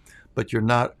it, but you're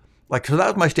not so that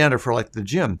was my standard for like the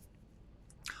gym.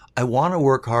 I want to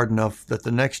work hard enough that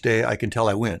the next day I can tell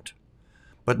I went,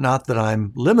 but not that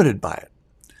I'm limited by it.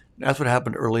 That's what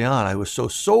happened early on. I was so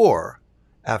sore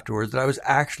afterwards that I was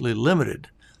actually limited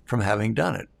from having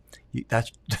done it.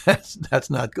 That's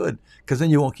not good, because then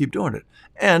you won't keep doing it.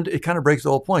 And it kind of breaks the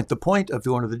whole point. The point of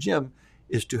going to the gym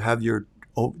is to have your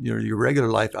regular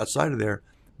life outside of there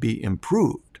be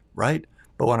improved, right?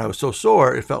 But when I was so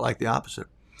sore, it felt like the opposite.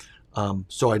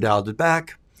 So I dialed it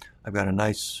back. I've got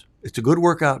it's a good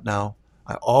workout now.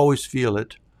 I always feel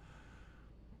it,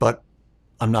 but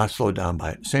I'm not slowed down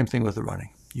by it. Same thing with the running.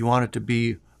 You want it to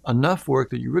be enough work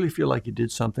that you really feel like you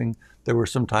did something. There were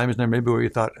some times there maybe where you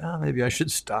thought, maybe I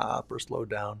should stop or slow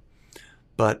down,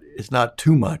 but it's not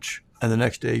too much. And the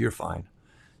next day you're fine.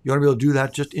 You want to be able to do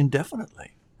that just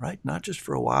indefinitely, right? Not just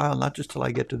for a while, not just till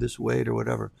I get to this weight or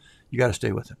whatever. You got to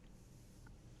stay with it.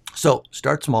 So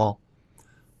start small,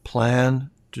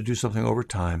 plan to do something over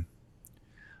time.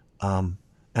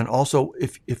 And also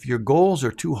if your goals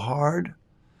are too hard,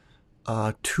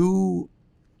 too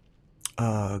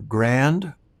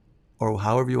grand, or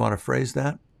however you want to phrase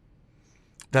that,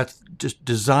 that's just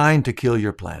designed to kill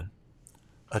your plan.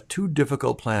 A too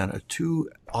difficult plan, a too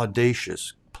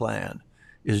audacious plan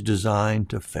is designed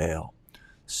to fail.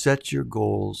 Set your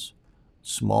goals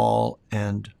small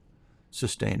and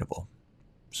sustainable.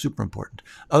 Super important.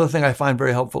 Other thing I find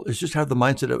very helpful is just have the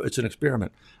mindset of it's an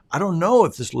experiment. I don't know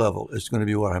if this level is going to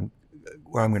be where I'm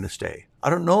going to stay. I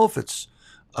don't know if it's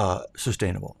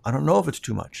sustainable. I don't know if it's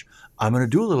too much. I'm going to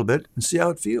do a little bit and see how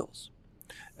it feels.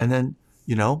 And then,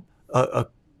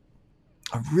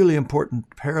 a really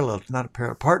important parallel, not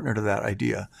a partner to that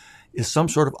idea, is some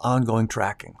sort of ongoing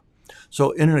tracking.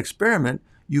 So in an experiment,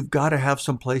 you've got to have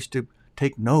some place to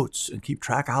take notes and keep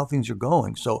track of how things are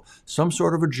going. So some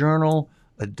sort of a journal,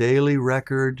 a daily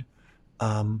record.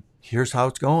 Here's how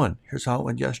it's going. Here's how it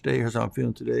went yesterday. Here's how I'm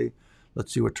feeling today.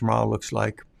 Let's see what tomorrow looks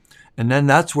like. And then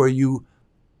that's where you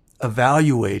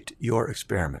evaluate your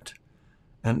experiment.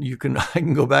 And I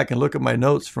can go back and look at my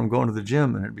notes from going to the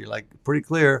gym, and it'd be like pretty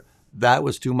clear that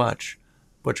was too much.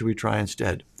 What should we try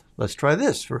instead? Let's try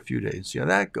this for a few days, see how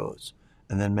that goes,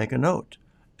 and then make a note.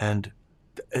 And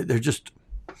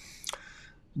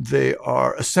they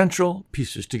are essential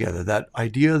pieces together. That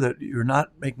idea that you're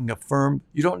not making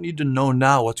you don't need to know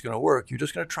now what's going to work. You're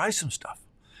just going to try some stuff.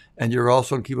 And you're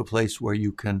also going to keep a place where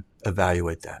you can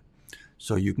evaluate that.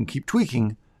 So you can keep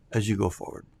tweaking as you go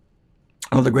forward.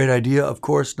 Another great idea, of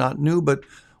course, not new, but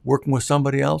working with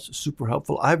somebody else is super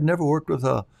helpful. I've never worked with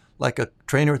a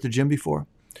trainer at the gym before.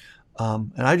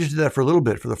 And I just did that for a little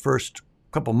bit for the first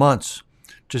couple months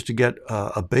just to get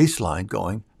a baseline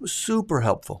going. It was super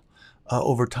helpful.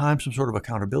 Over time, some sort of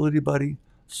accountability buddy,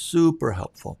 super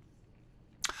helpful.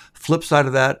 Flip side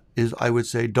of that is, I would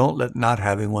say, don't let not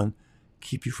having one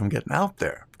keep you from getting out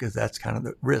there, because that's kind of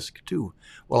the risk too.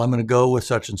 Well, I'm going to go with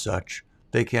such and such.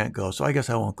 They can't go, so I guess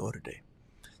I won't go today.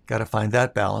 Got to find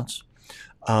that balance.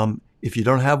 If you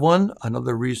don't have one,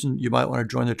 another reason you might want to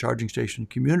join the charging station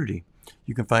community.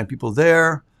 You can find people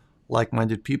there,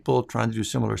 like-minded people trying to do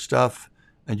similar stuff,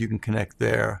 and you can connect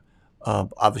there.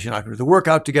 Obviously, you're not going to do the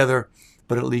workout together,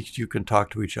 but at least you can talk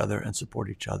to each other and support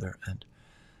each other, and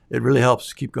it really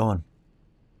helps keep going.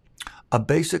 A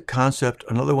basic concept,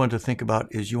 another one to think about,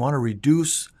 is you want to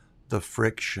reduce the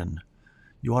friction.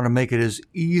 You want to make it as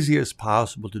easy as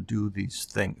possible to do these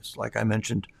things. Like I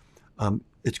mentioned,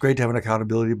 it's great to have an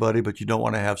accountability buddy, but you don't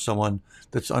want to have someone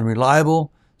that's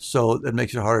unreliable, so that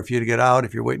makes it harder for you to get out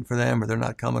if you're waiting for them or they're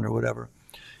not coming or whatever.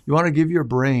 You want to give your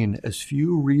brain as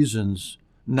few reasons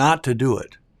not to do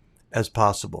it as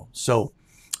possible. So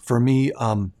for me,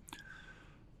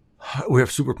 we have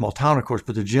a super small town, of course,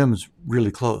 but the gym's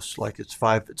really close. Like it's a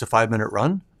 5-minute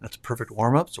run. That's a perfect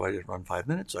warm-up. So I just run 5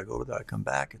 minutes. I go over there, I come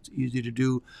back. It's easy to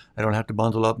do. I don't have to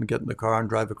bundle up and get in the car and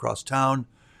drive across town.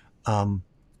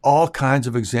 All kinds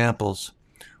of examples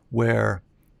where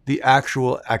the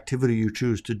actual activity you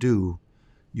choose to do,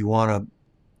 you want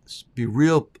to be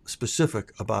real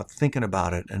specific about thinking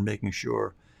about it and making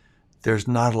sure there's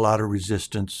not a lot of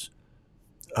resistance,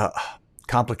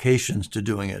 complications to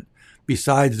doing it,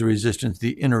 besides the resistance,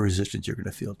 the inner resistance you're going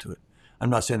to feel to it. I'm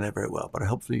not saying that very well, but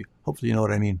hopefully you know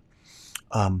what I mean.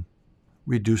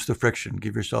 Reduce the friction.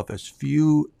 Give yourself as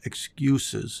few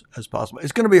excuses as possible.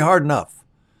 It's going to be hard enough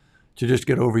to just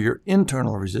get over your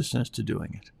internal resistance to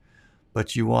doing it,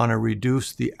 but you want to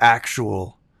reduce the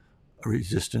actual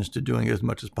resistance to doing it as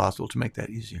much as possible to make that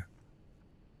easier.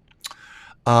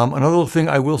 Another little thing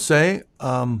I will say,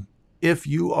 if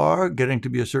you are getting to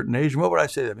be a certain age, what would I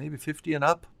say that? Maybe 50 and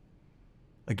up?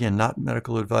 Again, not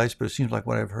medical advice, but it seems like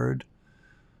what I've heard.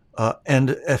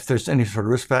 And if there's any sort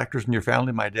of risk factors in your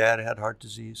family, my dad had heart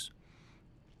disease.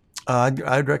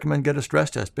 I'd recommend get a stress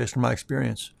test based on my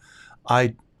experience.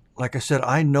 Like I said,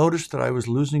 I noticed that I was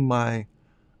losing my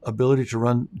ability to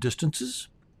run distances,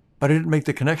 but I didn't make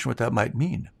the connection what that might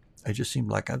mean. I just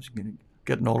seemed like I was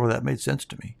getting older. That made sense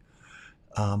to me.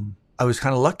 I was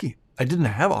kind of lucky. I didn't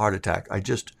have a heart attack. I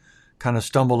just kind of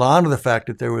stumbled onto the fact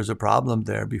that there was a problem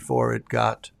there before it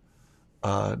caused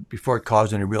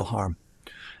any real harm.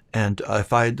 And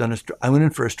if I had done I went in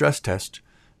for a stress test,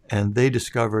 and they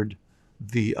discovered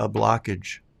the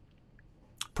blockage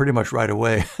pretty much right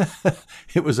away.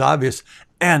 It was obvious.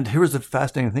 And here was the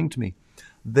fascinating thing to me.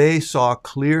 They saw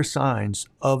clear signs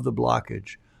of the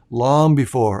blockage long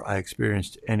before I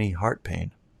experienced any heart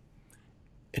pain,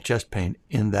 chest pain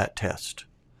in that test.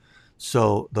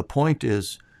 So the point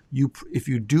is, if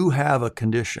you do have a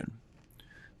condition,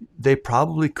 they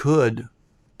probably could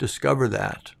discover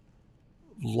that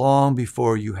long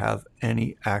before you have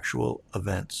any actual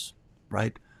events,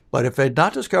 right? But if they'd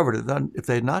not discovered it, then if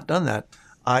they'd not done that,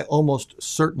 I almost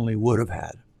certainly would have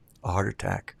had a heart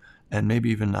attack, and maybe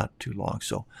even not too long.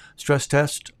 So stress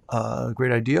test,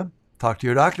 great idea. Talk to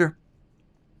your doctor.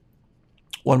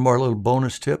 One more little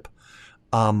bonus tip.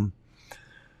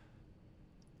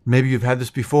 Maybe you've had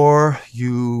this before.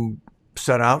 You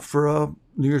set out for a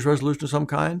New Year's resolution of some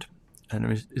kind, and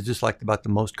it's just like about the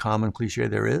most common cliche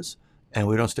there is, and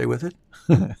we don't stay with it,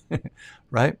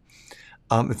 right?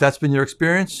 If that's been your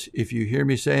experience, if you hear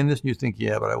me saying this and you think,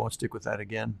 yeah, but I won't stick with that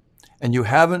again, and you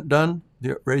haven't done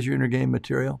the Raise Your Inner Game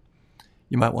material,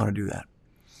 you might want to do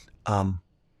that.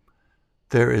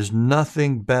 There is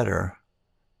nothing better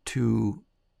to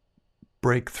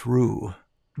break through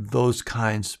those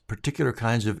particular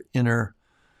kinds of inner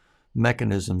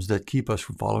mechanisms that keep us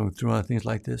from following through on things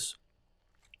like this.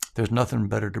 There's nothing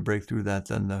better to break through that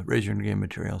than the Raise Your Inner Game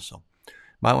material. So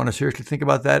might want to seriously think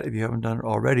about that if you haven't done it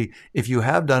already. If you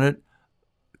have done it,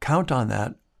 count on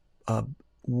that.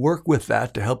 Work with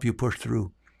that to help you push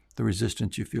through the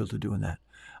resistance you feel to doing that.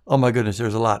 Oh my goodness,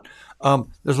 there's a lot.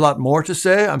 There's a lot more to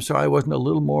say. I'm sorry I wasn't a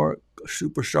little more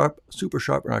super sharp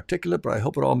and articulate, but I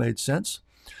hope it all made sense.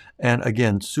 And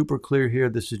again, super clear here.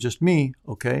 This is just me,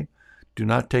 okay? Do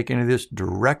not take any of this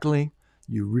directly.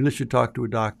 You really should talk to a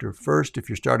doctor first if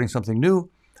you're starting something new,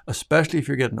 especially if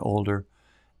you're getting older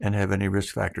and have any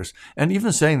risk factors. And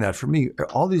even saying that, for me,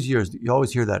 all these years, you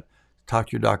always hear that, talk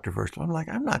to your doctor first. I'm like,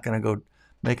 I'm not going to go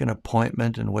make an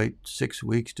appointment and wait 6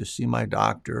 weeks to see my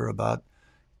doctor about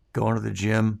going to the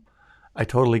gym. I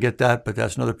totally get that, but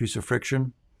that's another piece of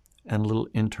friction and a little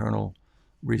internal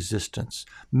resistance.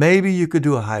 Maybe you could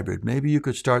do a hybrid. Maybe you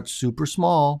could start super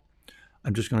small.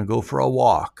 I'm just going to go for a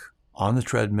walk on the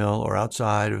treadmill or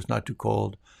outside if it's not too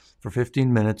cold for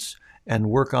 15 minutes and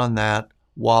work on that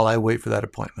while I wait for that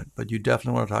appointment. But you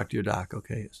definitely want to talk to your doc,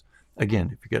 okay?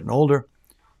 Again, if you're getting older,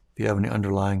 if you have any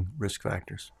underlying risk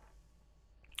factors.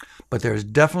 But there's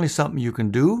definitely something you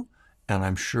can do, and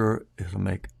I'm sure it'll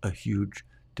make a huge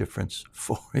difference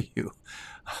for you.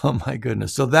 Oh my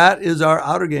goodness. So that is our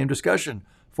outer game discussion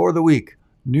for the week.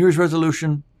 New Year's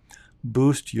resolution,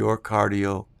 boost your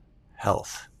cardio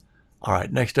health. All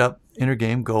right, next up, inner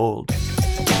game gold.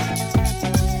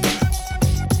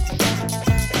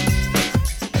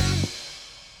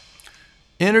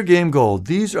 Inner game gold.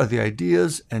 These are the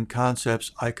ideas and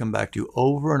concepts I come back to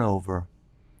over and over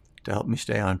to help me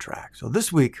stay on track. So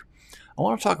this week, I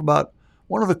want to talk about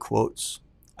one of the quotes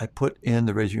I put in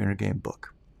the Raise Your Inner Game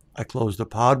book. I close the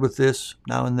pod with this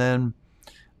now and then.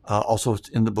 Also, it's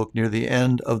in the book near the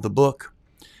end of the book.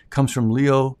 It comes from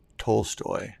Leo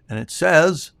Tolstoy, and it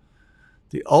says,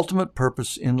 "The ultimate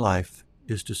purpose in life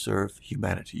is to serve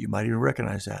humanity." You might even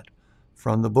recognize that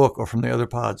from the book or from the other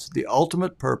pods. The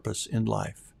ultimate purpose in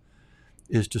life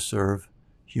is to serve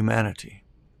humanity.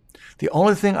 The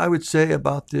only thing I would say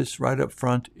about this right up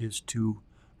front is to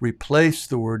replace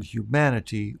the word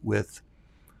humanity with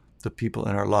the people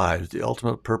in our lives. The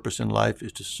ultimate purpose in life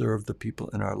is to serve the people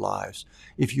in our lives.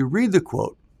 If you read the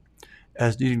quote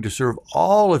as needing to serve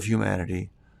all of humanity,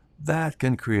 that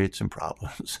can create some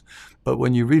problems. But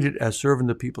when you read it as serving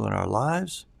the people in our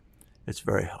lives, it's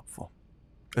very helpful,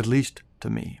 at least to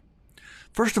me.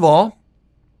 First of all,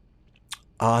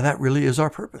 that really is our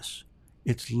purpose.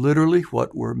 It's literally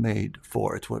what we're made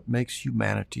for. It's what makes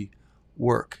humanity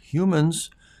work. Humans,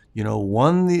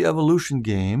 won the evolution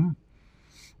game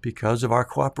because of our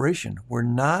cooperation. We're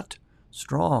not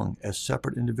strong as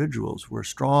separate individuals. We're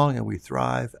strong and we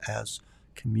thrive as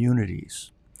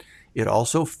communities. It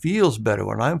also feels better.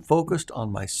 When I'm focused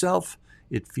on myself,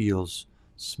 it feels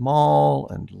small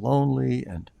and lonely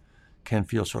and can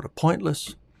feel sort of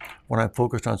pointless. When I'm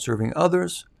focused on serving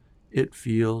others, it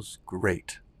feels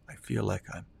great. I feel like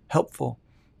I'm helpful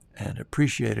and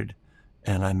appreciated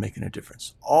and I'm making a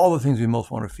difference. All the things we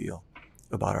most want to feel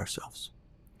about ourselves.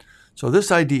 So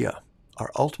this idea,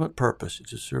 our ultimate purpose is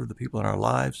to serve the people in our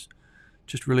lives,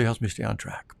 just really helps me stay on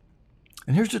track.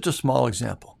 And here's just a small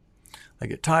example. I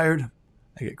get tired,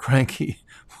 I get cranky,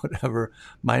 whatever.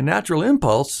 My natural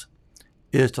impulse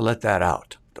is to let that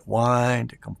out, to whine,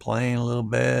 to complain a little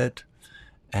bit.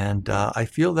 And I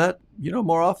feel that,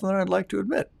 more often than I'd like to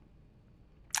admit.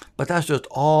 But that's just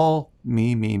all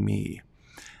me.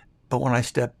 But when I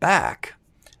step back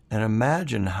and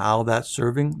imagine how that's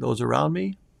serving those around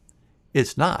me,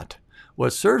 it's not.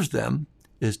 What serves them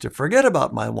is to forget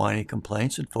about my whiny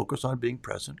complaints and focus on being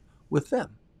present with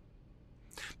them.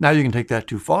 Now you can take that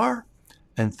too far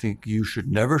and think you should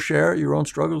never share your own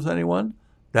struggles with anyone.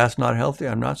 That's not healthy.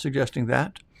 I'm not suggesting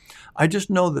that. I just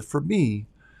know that for me,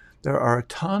 there are a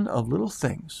ton of little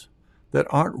things that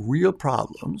aren't real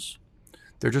problems.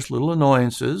 They're just little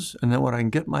annoyances. And then when I can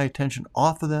get my attention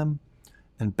off of them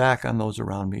and back on those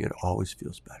around me, it always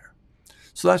feels better.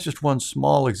 So that's just one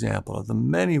small example of the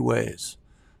many ways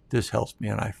this helps me,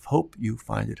 and I hope you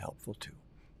find it helpful too.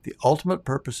 The ultimate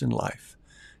purpose in life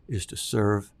is to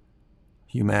serve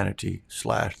humanity /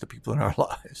 the people in our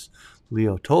lives.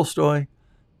 Leo Tolstoy,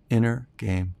 Inner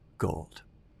Game Gold.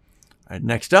 All right,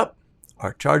 next up,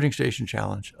 our charging station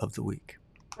challenge of the week.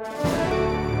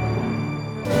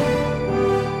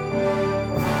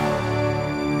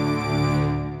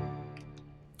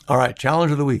 All right,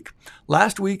 challenge of the week.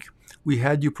 Last week, we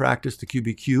had you practice the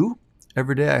QBQ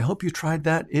every day. I hope you tried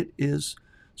that. It is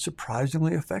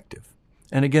surprisingly effective.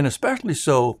 And again, especially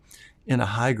so in a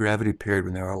high gravity period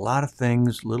when there are a lot of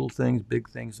things, little things, big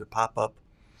things that pop up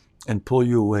and pull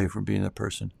you away from being the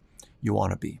person you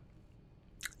want to be.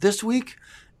 This week,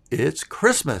 it's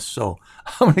Christmas. So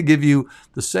I'm going to give you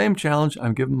the same challenge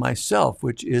I'm giving myself,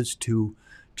 which is to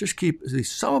just keep at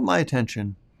least some of my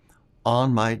attention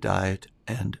on my diet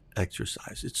and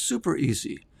exercise. It's super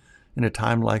easy in a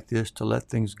time like this to let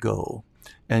things go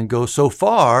and go so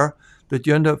far that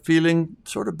you end up feeling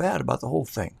sort of bad about the whole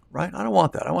thing, right? I don't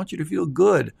want that. I want you to feel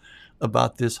good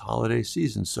about this holiday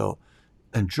season. So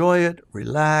enjoy it,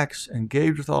 relax,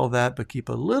 engage with all of that, but keep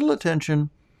a little attention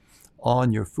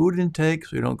on your food intake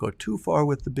so you don't go too far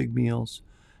with the big meals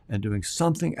and doing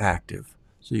something active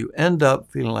so you end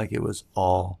up feeling like it was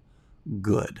all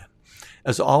good.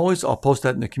 As always, I'll post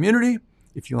that in the community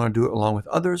if you want to do it along with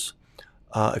others.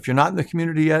 If you're not in the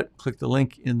community yet, click the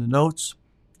link in the notes.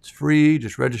 It's free.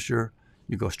 Just register.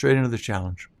 You go straight into the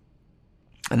challenge.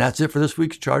 And that's it for this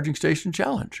week's Charging Station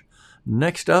Challenge.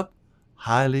 Next up,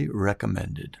 highly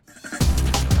recommended.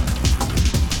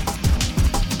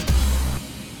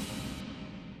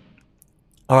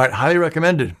 All right, highly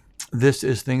recommended. This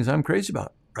is things I'm crazy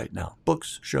about right now.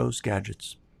 Books, shows,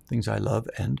 gadgets, things I love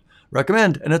and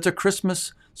recommend. And it's a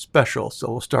Christmas special.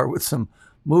 So we'll start with some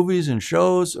movies and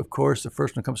shows. Of course, the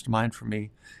first one that comes to mind for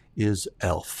me is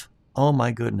Elf. Oh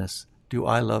my goodness, do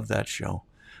I love that show.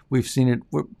 We've seen it,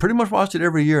 we're pretty much watched it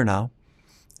every year now,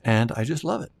 and I just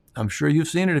love it. I'm sure you've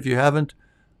seen it. If you haven't,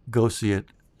 go see it.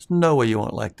 There's no way you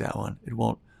won't like that one. It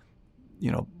won't,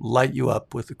 light you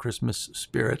up with the Christmas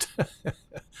spirit.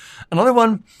 Another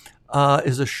one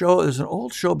is an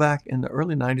old show back in the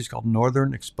early 90s called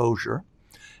Northern Exposure,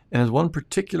 and there's one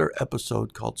particular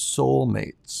episode called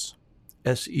Soulmates.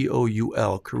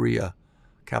 Seoul, Korea,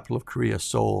 capital of Korea,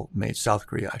 Seoul, South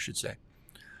Korea, I should say.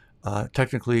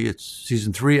 Technically, it's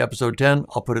season 3, episode 10.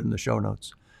 I'll put it in the show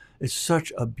notes. It's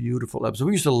such a beautiful episode.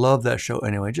 We used to love that show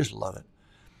anyway, just love it.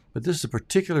 But this is a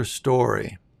particular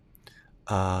story,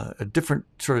 a different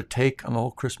sort of take on the whole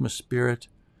Christmas spirit.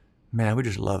 Man, we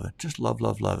just love it. Just love,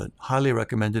 love, love it. Highly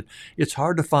recommended. It's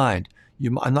hard to find.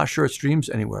 I'm not sure it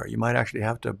streams anywhere. You might actually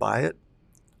have to buy it.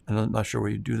 I'm not sure where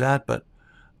you do that, but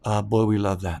boy, we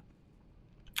love that.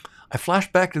 I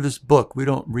flashed back to this book. We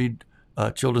don't read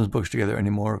children's books together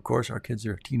anymore, of course. Our kids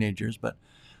are teenagers, but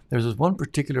there's this one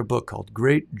particular book called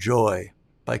Great Joy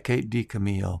by Kate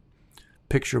DiCamillo.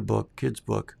 Picture book, kids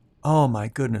book. Oh my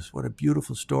goodness, what a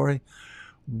beautiful story.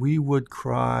 We would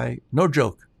cry, no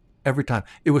joke, every time.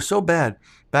 It was so bad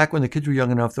back when the kids were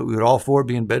young enough that we would all four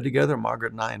be in bed together,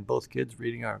 Margaret and I and both kids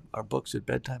reading our books at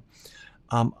bedtime.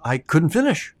 I couldn't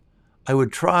finish. I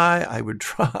would try.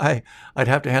 I'd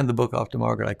have to hand the book off to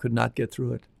Margaret. I could not get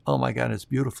through it. Oh my God, it's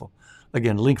beautiful.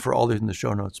 Again, link for all these in the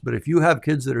show notes. But if you have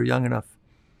kids that are young enough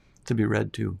to be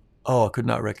read to, I could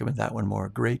not recommend that one more.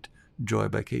 Great Joy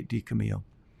by Kate DiCamillo.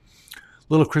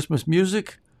 Little Christmas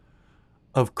music.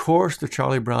 Of course, the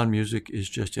Charlie Brown music is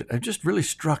just it. I'm just really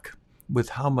struck with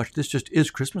how much this just is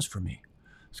Christmas for me.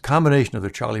 It's a combination of the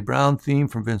Charlie Brown theme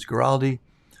from Vince Guaraldi,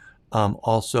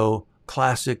 also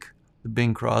classic, the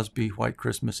Bing Crosby White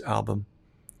Christmas album.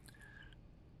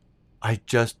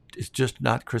 It's just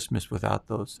not Christmas without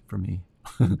those for me.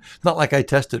 It's not like I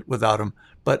test it without them,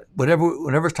 but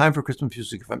whenever it's time for Christmas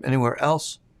music, if I'm anywhere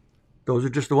else, those are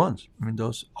just the ones. I mean,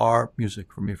 those are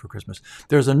music for me for Christmas.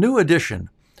 There's a new addition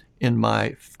in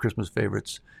my Christmas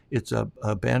favorites. It's a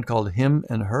band called Him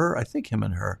and Her. I think Him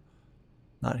and Her,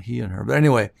 not He and Her. But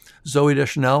anyway, Zooey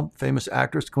Deschanel, famous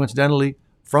actress, coincidentally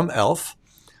from Elf.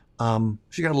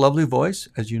 She got a lovely voice,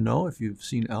 as you know, if you've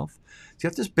seen Elf. She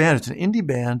got this band. It's an indie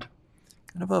band,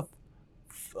 kind of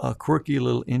a quirky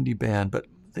little indie band, but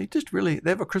they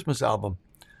have a Christmas album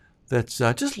that's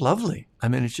just lovely. I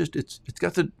mean, it's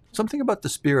got something about the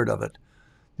spirit of it,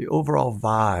 the overall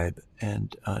vibe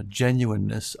and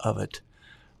genuineness of it.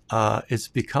 It's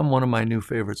become one of my new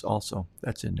favorites also.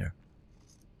 That's in there.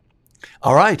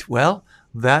 All right, well,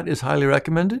 that is highly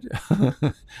recommended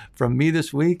from me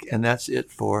this week, and that's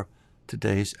it for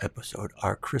today's episode,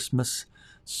 our Christmas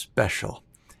special.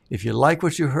 If you like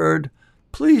what you heard,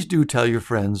 please do tell your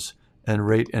friends and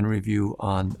rate and review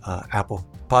on Apple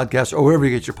Podcasts or wherever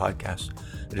you get your podcasts.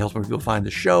 It helps more people find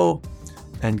the show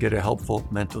and get a helpful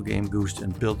mental game boost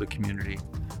and build the community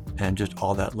and just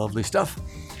all that lovely stuff.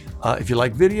 If you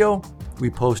like video, we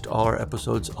post all our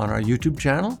episodes on our YouTube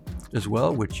channel as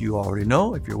well, which you already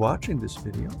know if you're watching this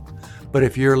video. But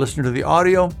if you're listening to the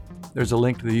audio, there's a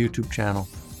link to the YouTube channel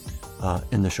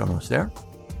in the show notes there.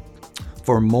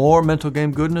 For more mental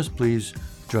game goodness, please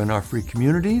join our free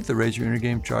community, the Raise Your Inner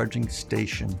Game Charging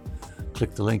Station.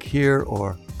 Click the link here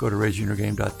or go to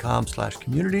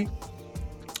raiseyourinnergame.com/community.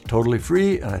 Totally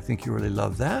free, and I think you really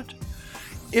love that.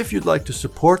 If you'd like to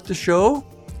support the show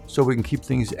so we can keep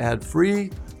things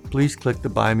ad-free, please click the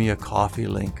Buy Me a Coffee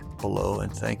link below,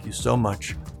 and thank you so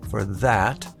much for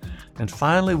that. And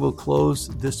finally, we'll close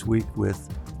this week with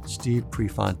Steve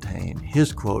Prefontaine,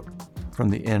 his quote from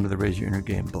the end of the Raise Your Inner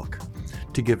Game book.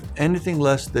 To give anything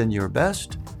less than your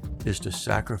best is to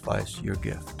sacrifice your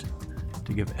gift.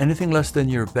 To give anything less than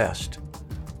your best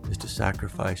is to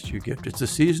sacrifice your gift. It's a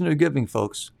season of giving,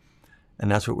 folks, and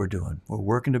that's what we're doing. We're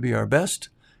working to be our best.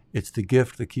 It's the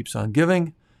gift that keeps on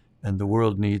giving, and the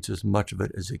world needs as much of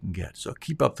it as it can get. So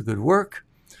keep up the good work.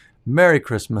 Merry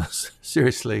Christmas,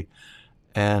 seriously,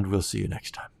 and we'll see you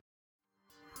next time.